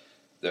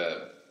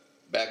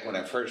back when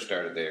I first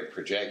started there,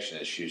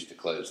 projectionists used to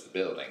close the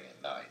building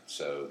at night.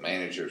 So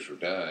managers were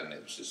done.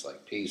 It was just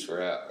like, peace,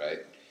 we're out, right?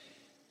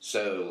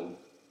 So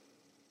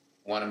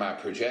one of my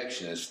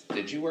projectionists,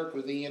 did you work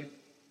with Ian?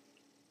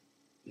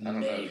 I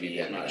don't know if you Maybe,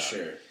 did I'm or not not.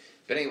 sure.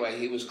 But anyway,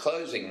 he was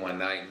closing one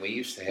night, and we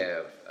used to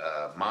have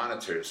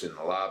monitors in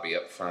the lobby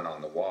up front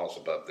on the walls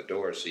above the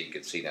doors so you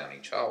could see down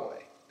each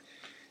hallway.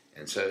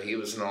 And so he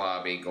was in the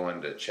lobby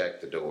going to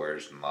check the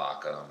doors and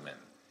lock them, and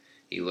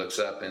he looks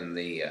up in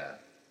the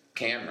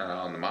camera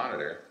on the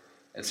monitor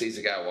and sees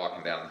a guy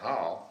walking down the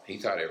hall. He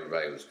thought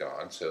everybody was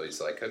gone, so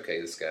he's like,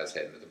 okay, this guy's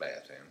heading to the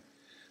bathroom.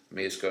 Let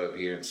me just go over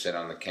here and sit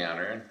on the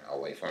counter, and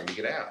I'll wait for him to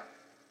get out.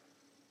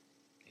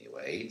 He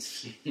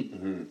waits.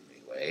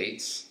 He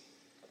waits.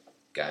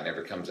 Guy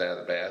never comes out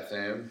of the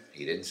bathroom.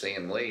 He didn't see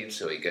him leave,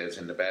 so he goes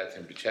in the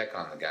bathroom to check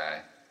on the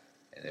guy,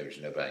 and there was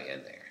nobody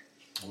in there.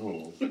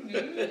 Oh.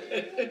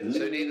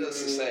 So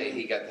needless to say,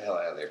 he got the hell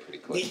out of there pretty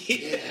quick.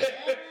 Yeah,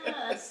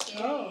 that's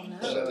scary. Oh no.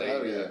 So there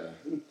Oh, you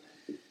go.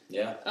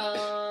 yeah.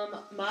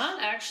 Mine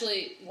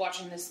actually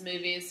watching this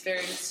movie is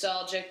very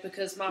nostalgic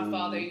because my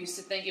father used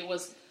to think it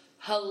was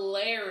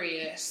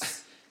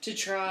hilarious to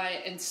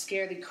try and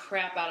scare the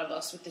crap out of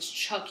us with this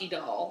Chucky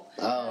doll.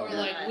 Oh, Or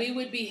like we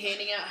would be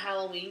handing out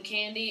Halloween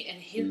candy,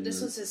 and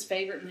this was his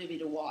favorite movie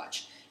to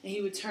watch, and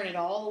he would turn it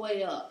all the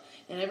way up.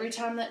 And every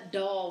time that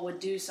doll would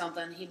do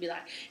something, he'd be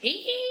like,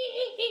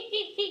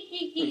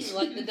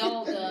 like the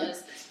doll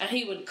does. And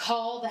he would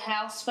call the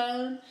house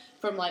phone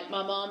from, like,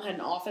 my mom had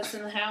an office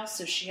in the house,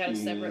 so she had a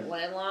separate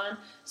landline.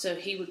 So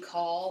he would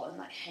call and,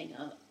 like, hang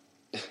up.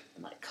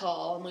 And, like,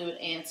 call, and we would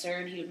answer,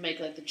 and he would make,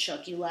 like, the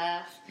Chucky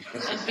laugh.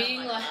 And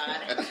being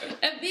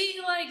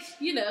like,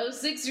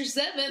 6 or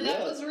 7,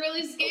 that was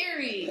really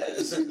scary.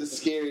 This is the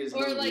scariest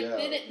Or movie like out.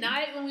 then at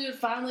night when we would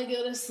finally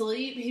go to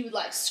sleep, he would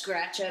like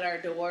scratch at our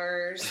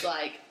doors,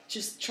 like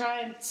just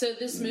trying. So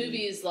this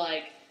movie is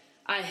like,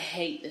 I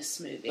hate this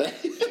movie. I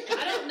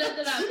don't know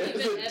that I've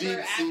It's even a ever deep-seated-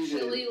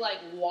 actually like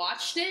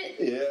watched it.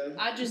 Yeah.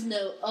 I just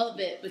know of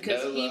it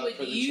because No he love would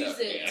for the use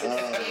Chucky. it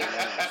to scare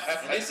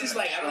us. This is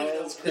like, I don't know.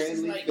 Charles This is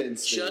Cranley like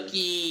Finster.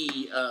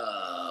 Chucky,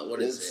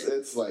 what is it?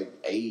 It's like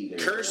 8. Or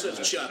Curse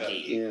of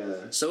Chucky. Yeah.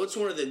 So it's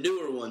one of the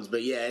newer ones,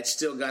 but yeah, it's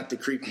still got the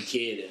creepy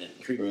kid in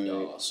it, creepy Right.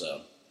 doll.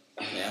 So,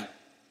 yeah.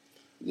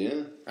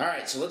 Yeah. All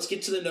right, so let's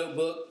get to the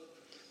Notebook.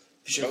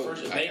 It's your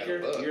first, I Baker,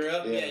 gotta look. you're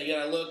up. Yeah. Yeah, you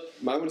gotta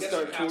look. Mine would Guess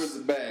start our house- towards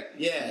the back.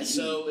 Yeah,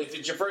 so if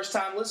it's your first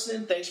time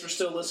listening, thanks for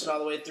still listening all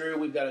the way through.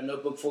 We've got a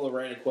notebook full of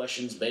random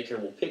questions. Baker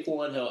will pick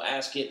one, he'll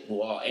ask it,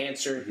 we'll all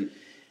answer.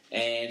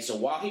 And so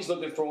while he's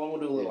looking for one, we'll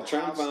do a little Try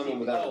and find housekeeping. one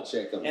without a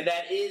check on it. And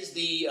that is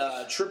the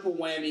triple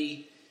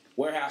whammy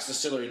Warehouse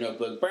Distillery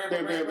Notebook.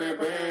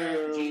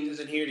 James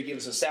isn't here to give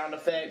us some sound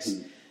effects.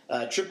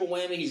 Triple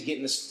whammy, he's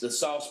getting the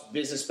sauce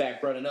business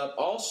back running up.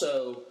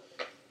 Also,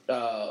 I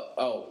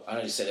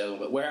know you said that,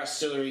 but Warehouse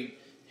Distillery,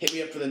 hit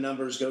me up for the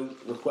numbers. Go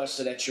request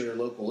it at your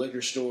local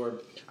liquor store.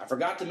 I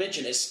forgot to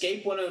mention,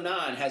 Escape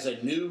 109 has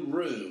a new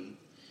room,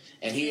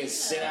 and he has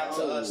sent out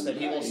to us that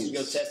he wants to go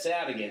test it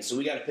out again. So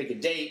we got to pick a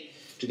date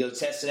to go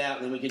test it out,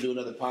 and then we can do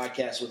another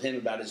podcast with him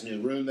about his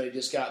new room that he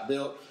just got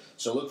built.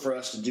 So look for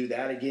us to do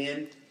that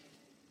again.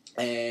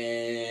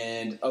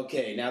 And,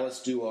 okay, now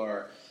let's do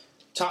our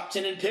top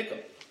 10 and pick 'em.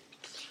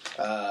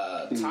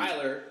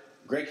 Tyler,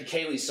 Greg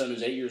Kakali's son,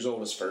 who's 8 years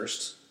old, is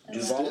first.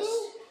 Duval is,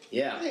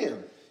 yeah.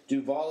 Damn.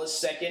 Duval is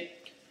second.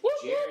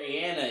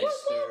 Jerriana is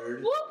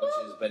third,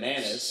 which is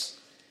bananas.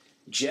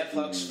 Jeff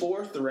Huck's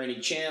fourth, the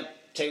reigning champ.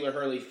 Taylor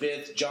Hurley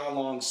fifth. John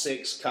Long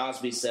sixth.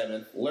 Cosby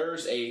seventh.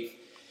 Lurs eighth.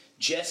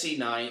 Jesse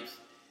ninth.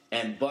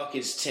 And Buck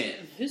is 10th.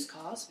 Who's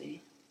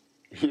Cosby?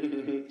 You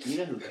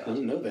know who I Cosby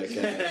don't know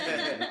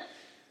that guy.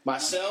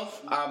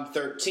 Myself, I'm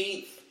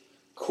 13th.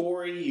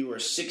 Corey, you were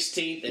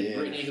 16th. And Yeah.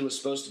 Brittany, who was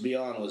supposed to be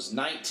on, was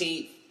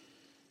 19th.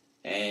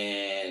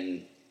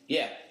 And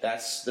yeah,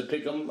 that's the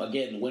pick'em.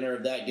 Again, the winner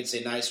of that gets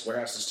a nice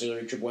Warehouse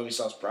Distillery Triple Whammy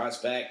Sauce prize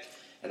pack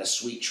and a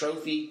sweet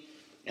trophy.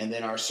 And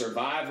then our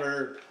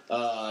survivor,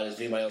 if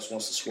anybody else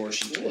wants to score,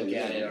 she can look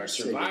at it. Our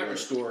survivor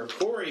score,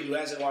 Corey, who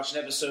hasn't watched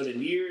an episode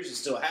in years and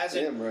still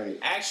hasn't, Damn right.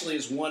 actually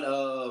is one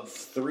of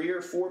 3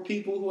 or 4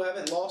 people who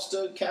haven't lost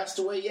a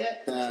Castaway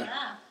yet.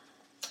 Yeah.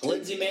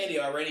 Lindsay Mandy,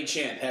 our reigning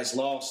champ, has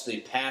lost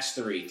the past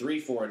 3,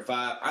 4, and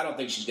 5. I don't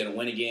think she's going to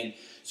win again,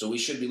 so we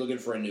should be looking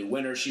for a new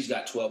winner. She's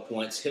got 12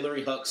 points.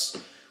 Hillary Hucks,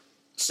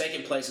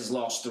 second place, has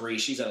lost 3.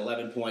 She's at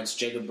 11 points.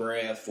 Jacob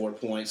Brea, 4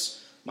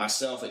 points.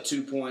 Myself at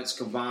 2 points.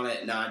 Kavana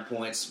at 9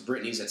 points.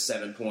 Brittany's at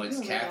 7 points.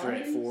 Oh,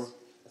 Catherine at 4.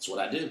 That's what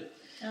I do.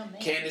 Oh,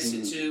 man. Candace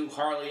at 2,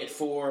 Harley at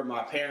 4,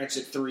 my parents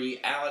at 3,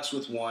 Alex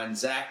with 1,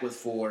 Zach with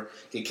 4,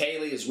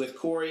 Kaylee is with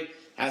Corey,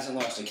 hasn't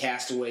lost a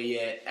Castaway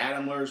yet,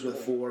 Adam Lurs with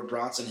 4,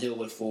 Bronson Hill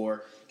with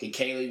 4,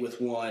 Kaylee with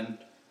 1,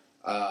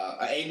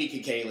 Amy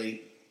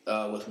Kaylee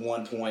with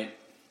 1 point,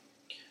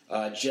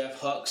 Jeff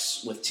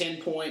Hucks with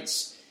 10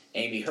 points,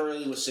 Amy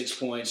Hurley with 6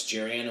 points,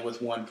 Jerriana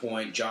with 1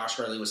 point, Josh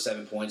Hurley with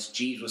 7 points,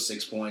 Jeeves with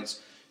 6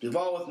 points,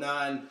 Duval with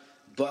 9,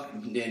 Buck,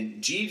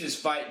 and Jeeves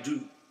is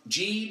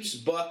Jeeves,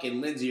 Buck,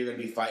 and Lindsay are going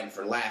to be fighting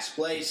for last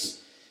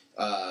place.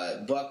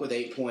 Buck with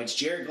 8 points.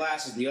 Jared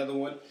Glass is the other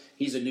one.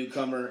 He's a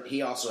newcomer.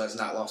 He also has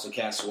not lost a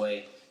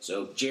Castaway.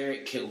 So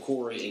Jared,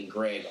 Corey, and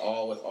Greg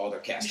all with all their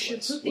You should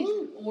Castaways. put these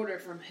in order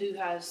from who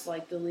has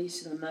like the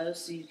least and the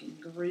most, so you can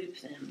group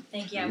them. I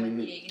think, yeah, with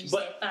you, you can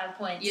But- say 5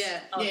 points. Yeah.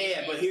 all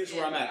Yeah, the but things, here's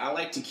where I'm at. I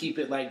like to keep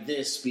it like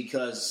this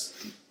because,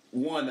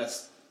 one,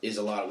 is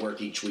a lot of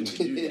work each week to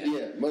do that.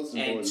 Yeah, most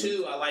And important.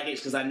 2, I like it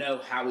because I know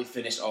how we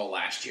finished all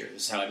last year.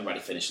 This is how everybody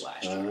finished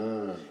last year.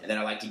 Ah. And then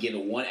I like to give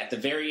it one at the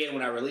very end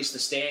when I release the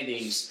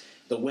standings.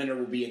 The winner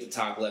will be at the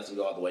top left and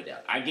go all the way down.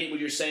 I get what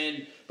you're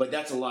saying, but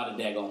that's a lot of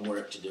daggone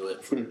work to do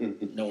it for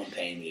no one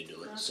paying me to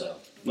do it. So,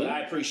 but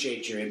I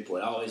appreciate your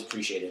input. I always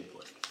appreciate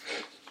input.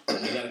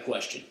 You got a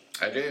question?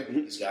 I do.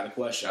 He's got a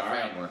question. I All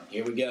right, found one.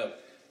 here we go.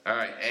 All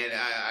right, and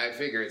I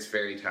figure it's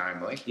very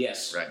timely.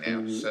 Yes. Right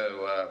now.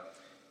 So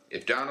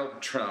If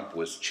Donald Trump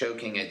was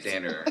choking at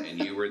dinner and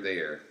you were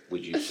there,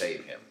 would you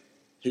save him?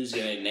 Who's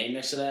got a name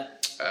next to that?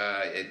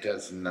 It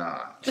does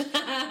not.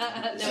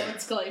 No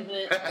one's claiming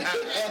it.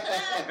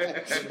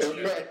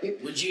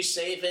 Would you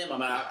save him? I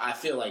mean, I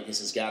feel like this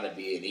has got to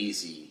be an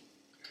easy.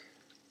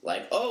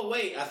 Like, oh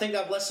wait, I think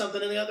I've left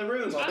something in the other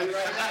room. I'll be right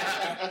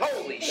back.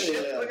 Holy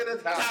shit! Yeah. Look at the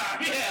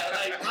time. Yeah,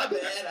 like my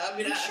bad. I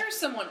mean, I'm sure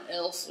someone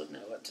else would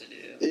know what to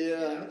do.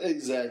 Yeah,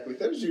 exactly.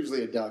 There's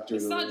usually a doctor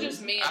It's in the not room.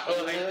 just me.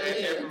 I like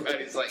that.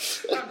 Everybody's like,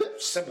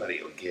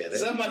 somebody will get it.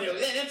 somebody.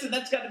 Yeah,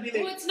 that's got to be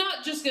the. Well, it's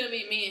not just going to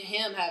be me and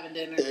him having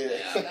dinner. Yeah.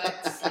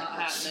 That's not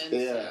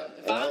happening. Yeah. So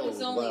if I was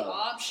the only wow.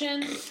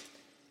 option,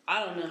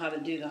 I don't know how to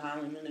do the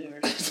Heimlich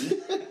maneuvers.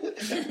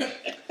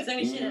 So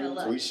we should have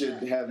looked. We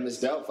should have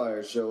Miss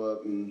Doubtfire show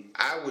up and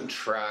I would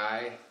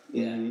try.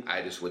 Yeah.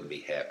 I just wouldn't be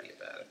happy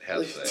about it.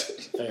 How's that?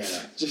 Fair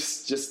enough.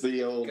 just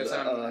the old 'Cause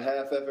I'm-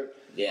 half effort.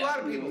 Yeah. A lot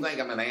of people think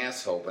I'm an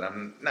asshole, but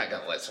I'm not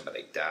going to let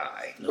somebody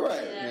die.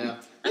 Right. Yeah.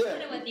 I'm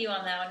kind of with you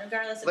on that one,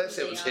 regardless of Unless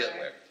who it was they are.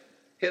 Hitler.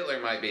 Hitler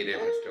might be a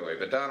different story,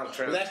 but Donald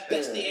Trump. Well,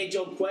 that's the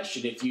age-old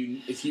question. If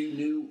you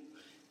knew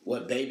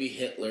what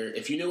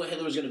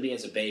Hitler was going to be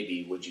as a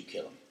baby, would you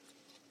kill him?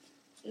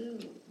 Ooh.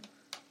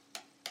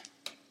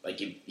 Like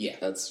yeah.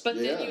 That's But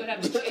then you would have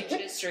to change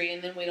history,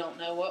 and then we don't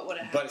know what would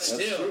have happened. But That's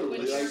still, true. Would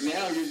Like Germany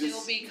now you're still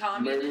just be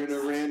murdering a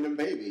communist? random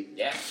baby.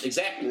 yeah,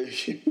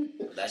 exactly.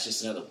 That's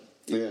just another.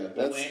 Yeah,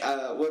 that's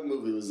what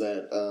movie was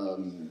that?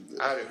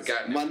 I'd have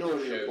gotten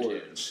Minority show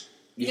Report. tunes.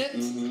 Yep.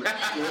 I'm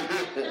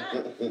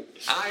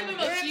Give him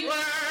a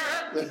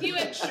Hitler! few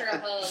extra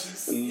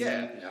hugs.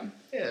 Yeah,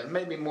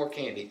 maybe more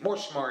candy, more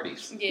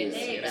Smarties. Yes,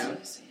 There you yes, go.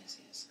 yes, yes,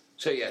 yes.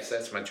 So yes,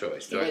 that's my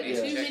choice. Do I But need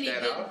too to check many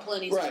that good off?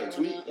 plenties Right,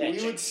 growing up.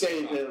 we would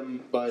save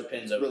him, but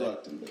Depends over there.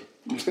 reluctantly.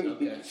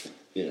 Okay.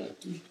 Yeah.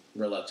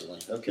 Reluctantly.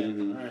 Okay.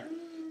 Mhm. All right.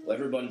 Well,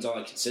 everybody's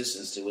on a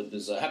consistency with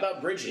this. How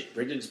about Bridget?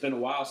 Bridget, it's been a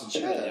while since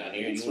you've been Yeah, down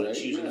here. You that's want right.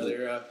 to choose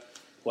another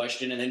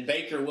question, and then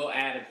Baker will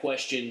add a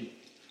question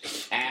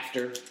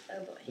after Oh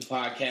boy. the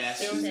podcast.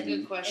 There was a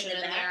good question Is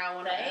it in there I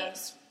want to right?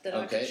 ask that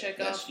I Okay, can check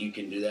that's- off. you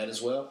can do that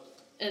as well.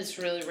 It's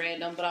really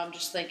random, but I'm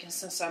just thinking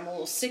since I'm a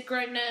little sick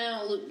right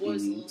now, Luke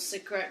Boy's a little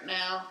sick right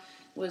now,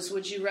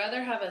 would you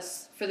rather have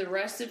for the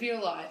rest of your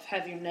life,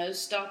 have your nose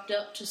stopped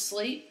up to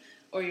sleep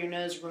or your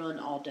nose run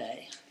all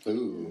day?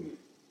 Ooh.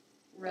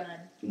 Run.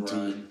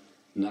 Run.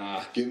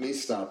 Nah, get me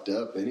stopped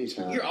up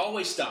anytime. You're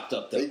always stopped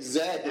up, though.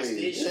 Exactly. That's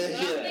the issue. But I'm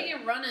Yeah.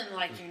 thinking running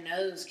like your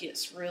nose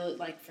gets really,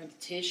 like for the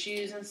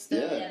tissues and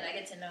stuff. Yeah. Yeah, that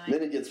gets annoying.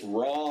 Then it gets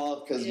raw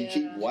because you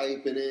keep Yeah.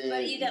 wiping it.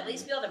 But you'd at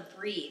least be able to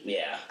breathe.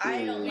 Yeah.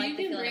 I don't Mm. like You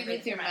the can feeling of breathe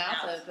with your my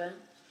mouth open.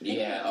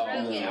 Yeah. Oh, Throat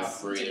mouth gets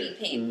to breather. be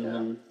painful.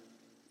 Mhm.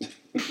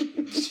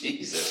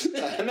 Jesus.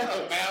 I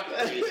know. Mouth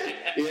breather.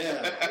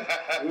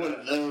 Yeah. One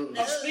of those.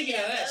 Oh, speaking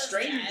of that, Those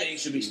Stranger guys.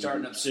 Things should be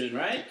starting up soon,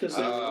 right? Because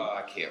Oh,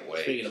 I can't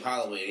wait. speaking of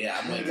Halloween, yeah,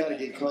 I'm You waiting. gotta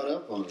get caught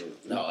up on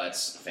it. No,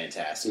 that's a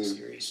fantastic Mm.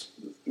 series.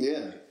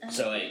 Yeah.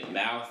 So,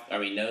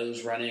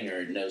 nose running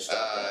or nose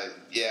stopped up?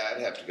 Yeah,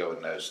 I'd have to go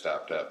with nose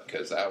stopped up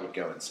because I would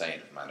go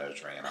insane if my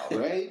nose ran all the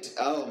way. Right?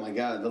 Oh my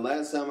god. The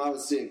last time I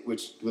was sick,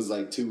 which was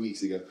like 2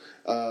 weeks ago,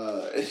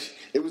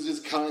 it was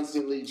just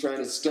constantly trying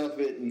to stuff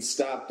it and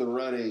stop the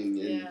running.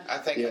 And, Yeah. I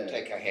think Yeah. I'd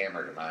take a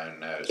hammer to my own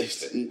nose.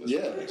 if it was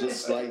yeah, really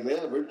just bad.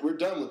 like, we're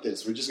done with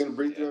this. We're just gonna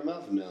breathe through our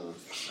mouth from now on.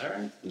 All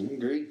right. I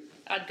agree.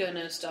 I'd go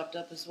nose stopped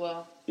up as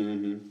well.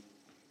 Mm-hmm.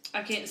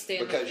 I can't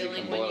stand because the you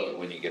feeling can when blow you it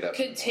when you get up.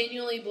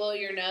 continually blow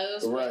your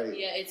nose, Right. but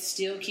yeah, it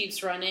still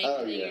keeps running, Oh,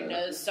 and then yeah. your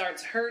nose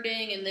starts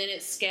hurting, and then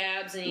it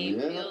scabs, and you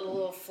Yeah. feel the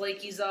little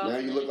flakies off. Now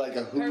and you then look like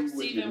a it who hurts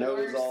with your even nose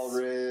worse. all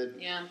red.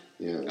 Yeah,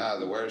 Yeah.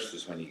 The worst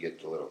is when you get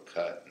the little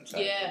cut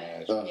inside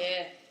Yeah. the nose. Oh.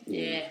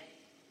 yeah.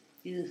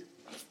 Ew.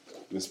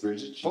 Miss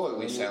Bridget? Boy,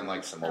 we sound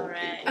like some old All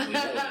right. people. We know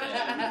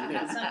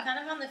that. So I'm kind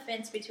of on the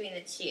fence between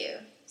the two.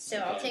 So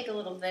I'll Okay. take a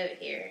little vote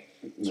here.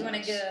 Do you want to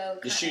Nice. go?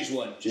 Just kind choose of-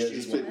 one. Yeah, Just just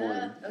choose pick one.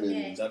 one.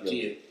 okay. It's up to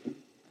you.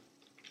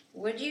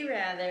 Would you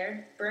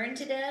rather burn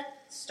to death,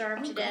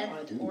 starve to death,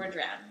 God. or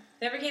drown?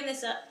 Whoever came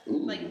this up, Ooh.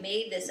 like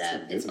made this That's a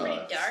up, good it's pretty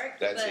one. dark,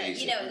 That's but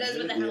easy. you know it goes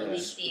with the Halloween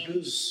Yeah. theme.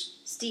 Who's?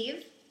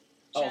 Steve.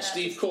 Oh, Shout out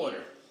Steve to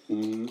Corder.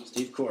 Mm-hmm.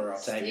 Steve Corder,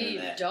 I'll tag him in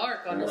Steve, that.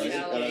 dark on his Right.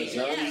 Halloween.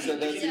 Johnny Yeah. said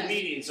that's He's a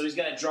comedian, so he's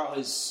got to draw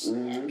his.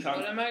 Mhm.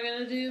 What am I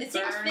gonna do? It seems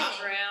Burn, fitting.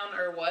 drown,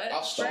 or what?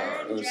 I'll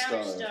starve. Burn, Or drown,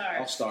 starve.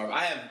 starve. I'll starve.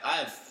 I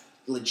have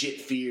legit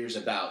fears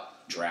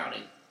about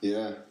drowning.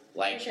 Yeah.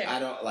 Like Sure. I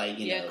don't like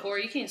you Yeah, know.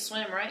 Corey, you can't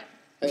swim, right?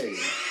 Hey.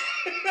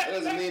 That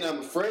doesn't mean I'm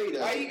afraid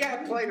of Why it. you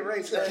gotta play the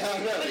race? I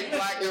know. Be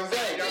black and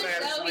white. You don't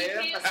have No, to he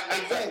swim. can't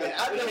swim. Exactly.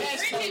 I know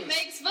Bridget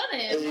makes fun of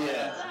him. Yeah.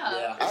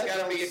 Yeah. It's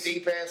gotta be a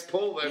deep ass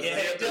pool though. Yeah,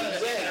 it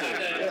does.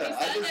 Yeah.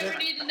 I I just never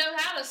need to know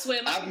how to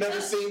swim. I I've can never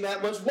tell. seen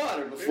that much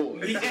water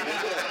before.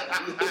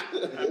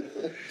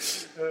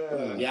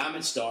 Yeah, I'm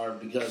in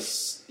starved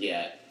because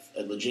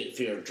a legit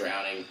fear of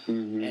drowning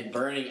Mhm. and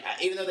burning.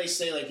 Even though they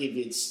say like if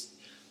it's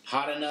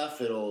hot enough,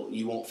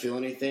 you won't feel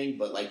anything,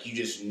 but like you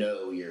just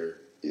know you're.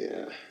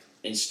 Yeah.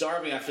 In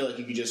starving, I feel like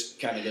you could just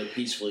kind of go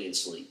peacefully and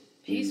sleep.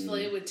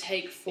 Peacefully, it would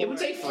take forever. It would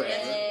take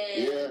forever.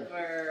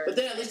 Yeah. But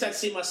then at least I'd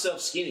see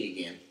myself skinny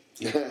again.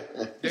 There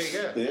you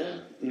go. Yeah.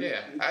 Yeah,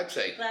 I'd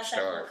say Glass half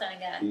star. full kind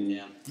of guy.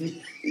 Yeah.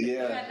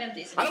 Yeah. Half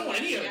empty, so I don't want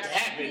any of it to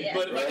happen, Yeah.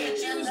 but if I can Right.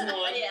 choose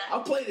one, Yeah.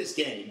 I'll play this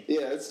game.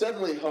 Yeah, it's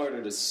definitely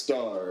harder to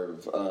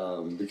starve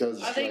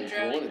because I think like,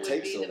 drowning one, it would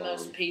takes be so the long.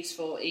 most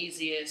peaceful,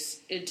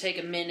 easiest. It'd take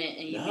a minute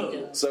and you'd No. be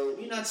done. So Have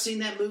you not seen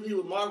that movie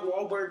with Mark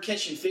Wahlberg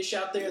catching fish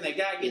out there, and that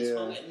guy gets Yeah.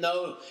 hung?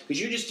 No,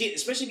 because you just get,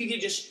 especially if you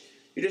get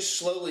you're just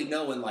slowly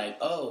knowing, like,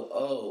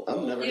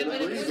 I'm never Yeah, gonna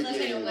but it breathe was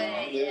slipping again.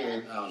 away, Yeah.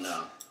 yeah. Oh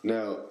no.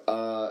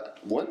 No,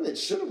 one that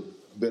should have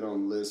been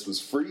on the list was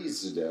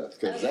freeze to death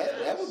because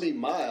that would be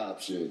my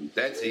option.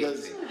 That's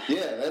Because- easy.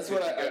 Yeah, that's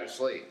what You go I. to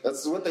sleep.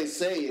 That's what they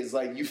say is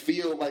like you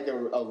feel like a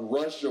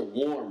rush of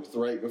warmth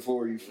right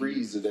before you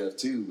freeze to death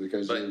too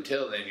because But you.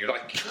 until then, you're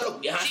like, oh,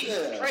 Yeah.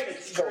 Yeah.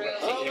 Christ.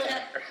 Oh,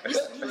 Yeah.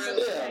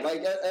 yeah,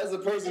 like as a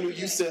person who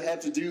used to have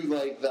to do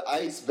like the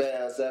ice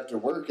baths after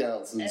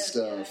workouts and Oh,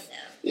 stuff, God,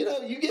 you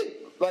know, you get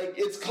like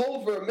it's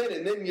cold for a minute,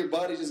 and then your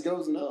body just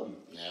goes numb.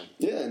 Yeah.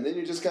 Yeah, and then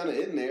you're just kind of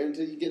in there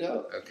until you get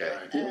out. okay.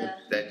 Yeah.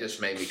 That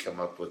just made me come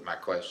up with my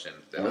question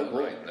that Oh, I'll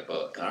boy. write in the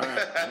book. All right.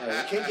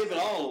 You can't give it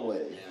all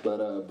away, Yeah.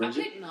 but I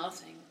Bridget, picked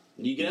nothing.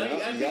 You you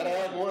gotta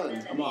have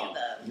one. Come on.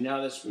 You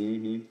know this.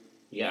 Mm-hmm.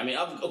 Yeah, I mean,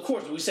 of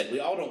course, we said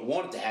we all don't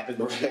want it to happen,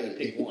 but we gotta Right.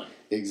 pick one.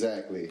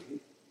 Exactly.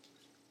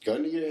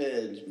 Gun to your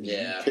head.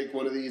 Yeah. Pick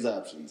one of these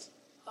options.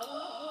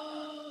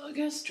 I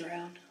guess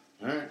drowned.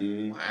 All right.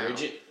 Mhm. Wow.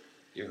 Bridget.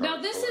 You're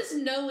Now, this hardcore. is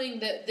knowing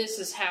that this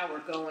is how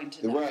we're going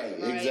to die. Right,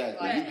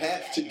 exactly. Like, You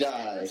have to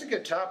die That's a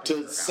good topic.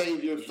 for to a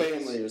save your house.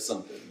 family or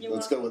something. You're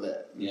Let's go with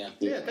that. Yeah.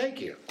 Yeah, thank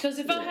you. Because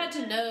if I had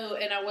to know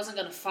and I wasn't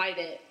going to fight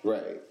it,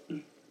 Right.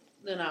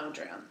 then I would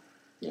drown.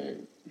 Right.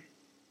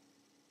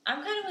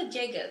 I'm kind of with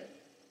Jacob.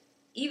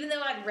 Even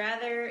though I'd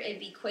rather it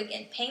be quick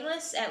and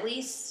painless, at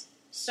least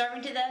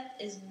starving to death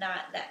is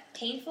not that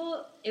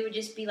painful. It would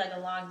just be like a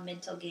long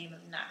mental game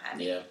of not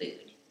having Yeah.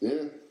 food.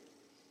 Yeah.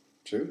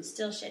 True.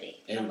 Still shitty.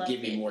 It I would love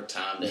give you food. more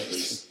time to at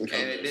least. And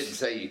it didn't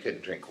say you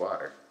couldn't drink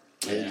water.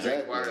 Exactly.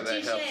 Drink water that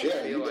Touche. helps you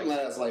Yeah, feel you can like.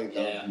 last like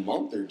Yeah. a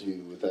month or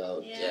two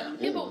without. Yeah.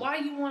 Yeah, but why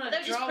you want to They're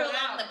just draw it prolonging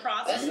out? the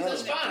process.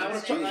 That's fine. I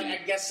want to True. like, I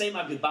guess say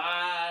my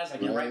goodbyes. I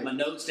can Right. write my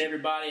notes to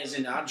everybody. As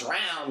in, I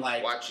drown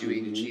like. Watch you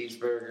eat a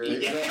cheeseburger.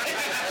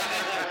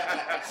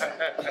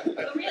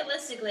 But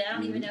realistically, I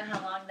don't even know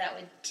how long that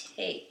would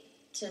take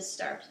to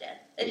starve to death.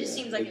 It just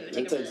Yeah. seems like it would It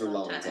take a takes really a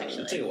long long time, time. Take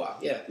a actually. while.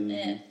 Yeah.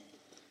 Yeah.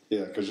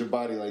 Yeah, because your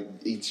body like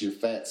eats your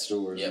fat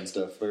stores Yep. and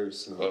stuff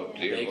first. So. Oh,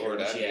 dear Baker,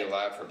 Lord, I'd be yeah.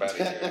 alive for about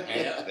a year.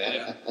 Yeah.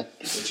 Then,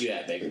 What you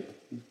at, Baker?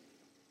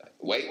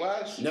 weight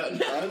wise? No. No.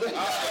 Good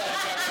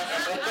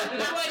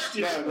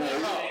question. No,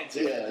 Oh,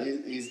 yeah,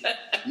 he's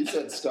you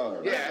said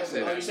starve. Yeah, I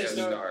said Oh, I you said said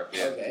starve? starve.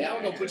 Yeah. Okay, I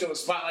was gonna put you on a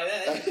spot like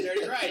that. That's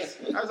dirty rice.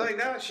 I was like,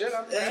 no, shit,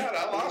 I'm proud.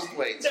 I lost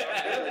weight. So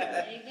I'm good.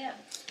 There you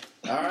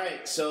go. All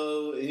right.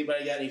 So,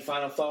 anybody got any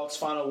final thoughts?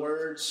 Final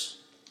words?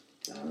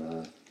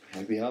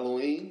 Happy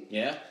Halloween.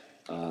 Yeah.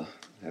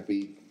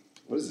 Happy.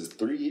 What is this?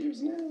 3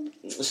 years now?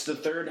 It's the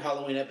third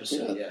Halloween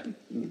episode. Yeah.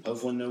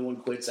 Hopefully, no one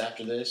quits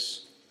after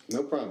this.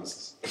 No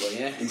promises. But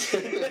yeah.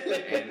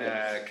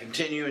 And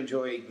continue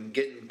enjoying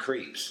getting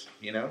creeps.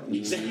 You know,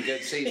 it's a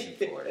good season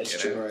for it.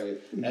 That's you know? true. Right.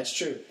 That's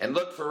true. And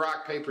look for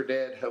Rock Paper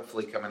Dead,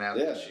 hopefully coming out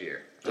Yeah. this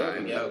year. There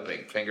I'm we go.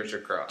 hoping. Fingers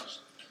are crossed.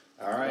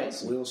 All right.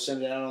 Awesome. We'll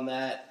send it out on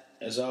that.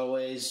 As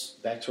always,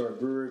 back to our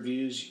brew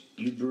reviews.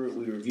 You brew it,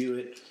 we review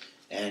it.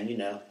 And, you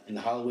know, in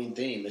the Halloween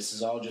theme, this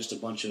is all just a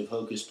bunch of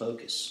hocus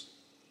pocus.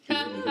 All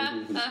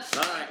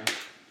right.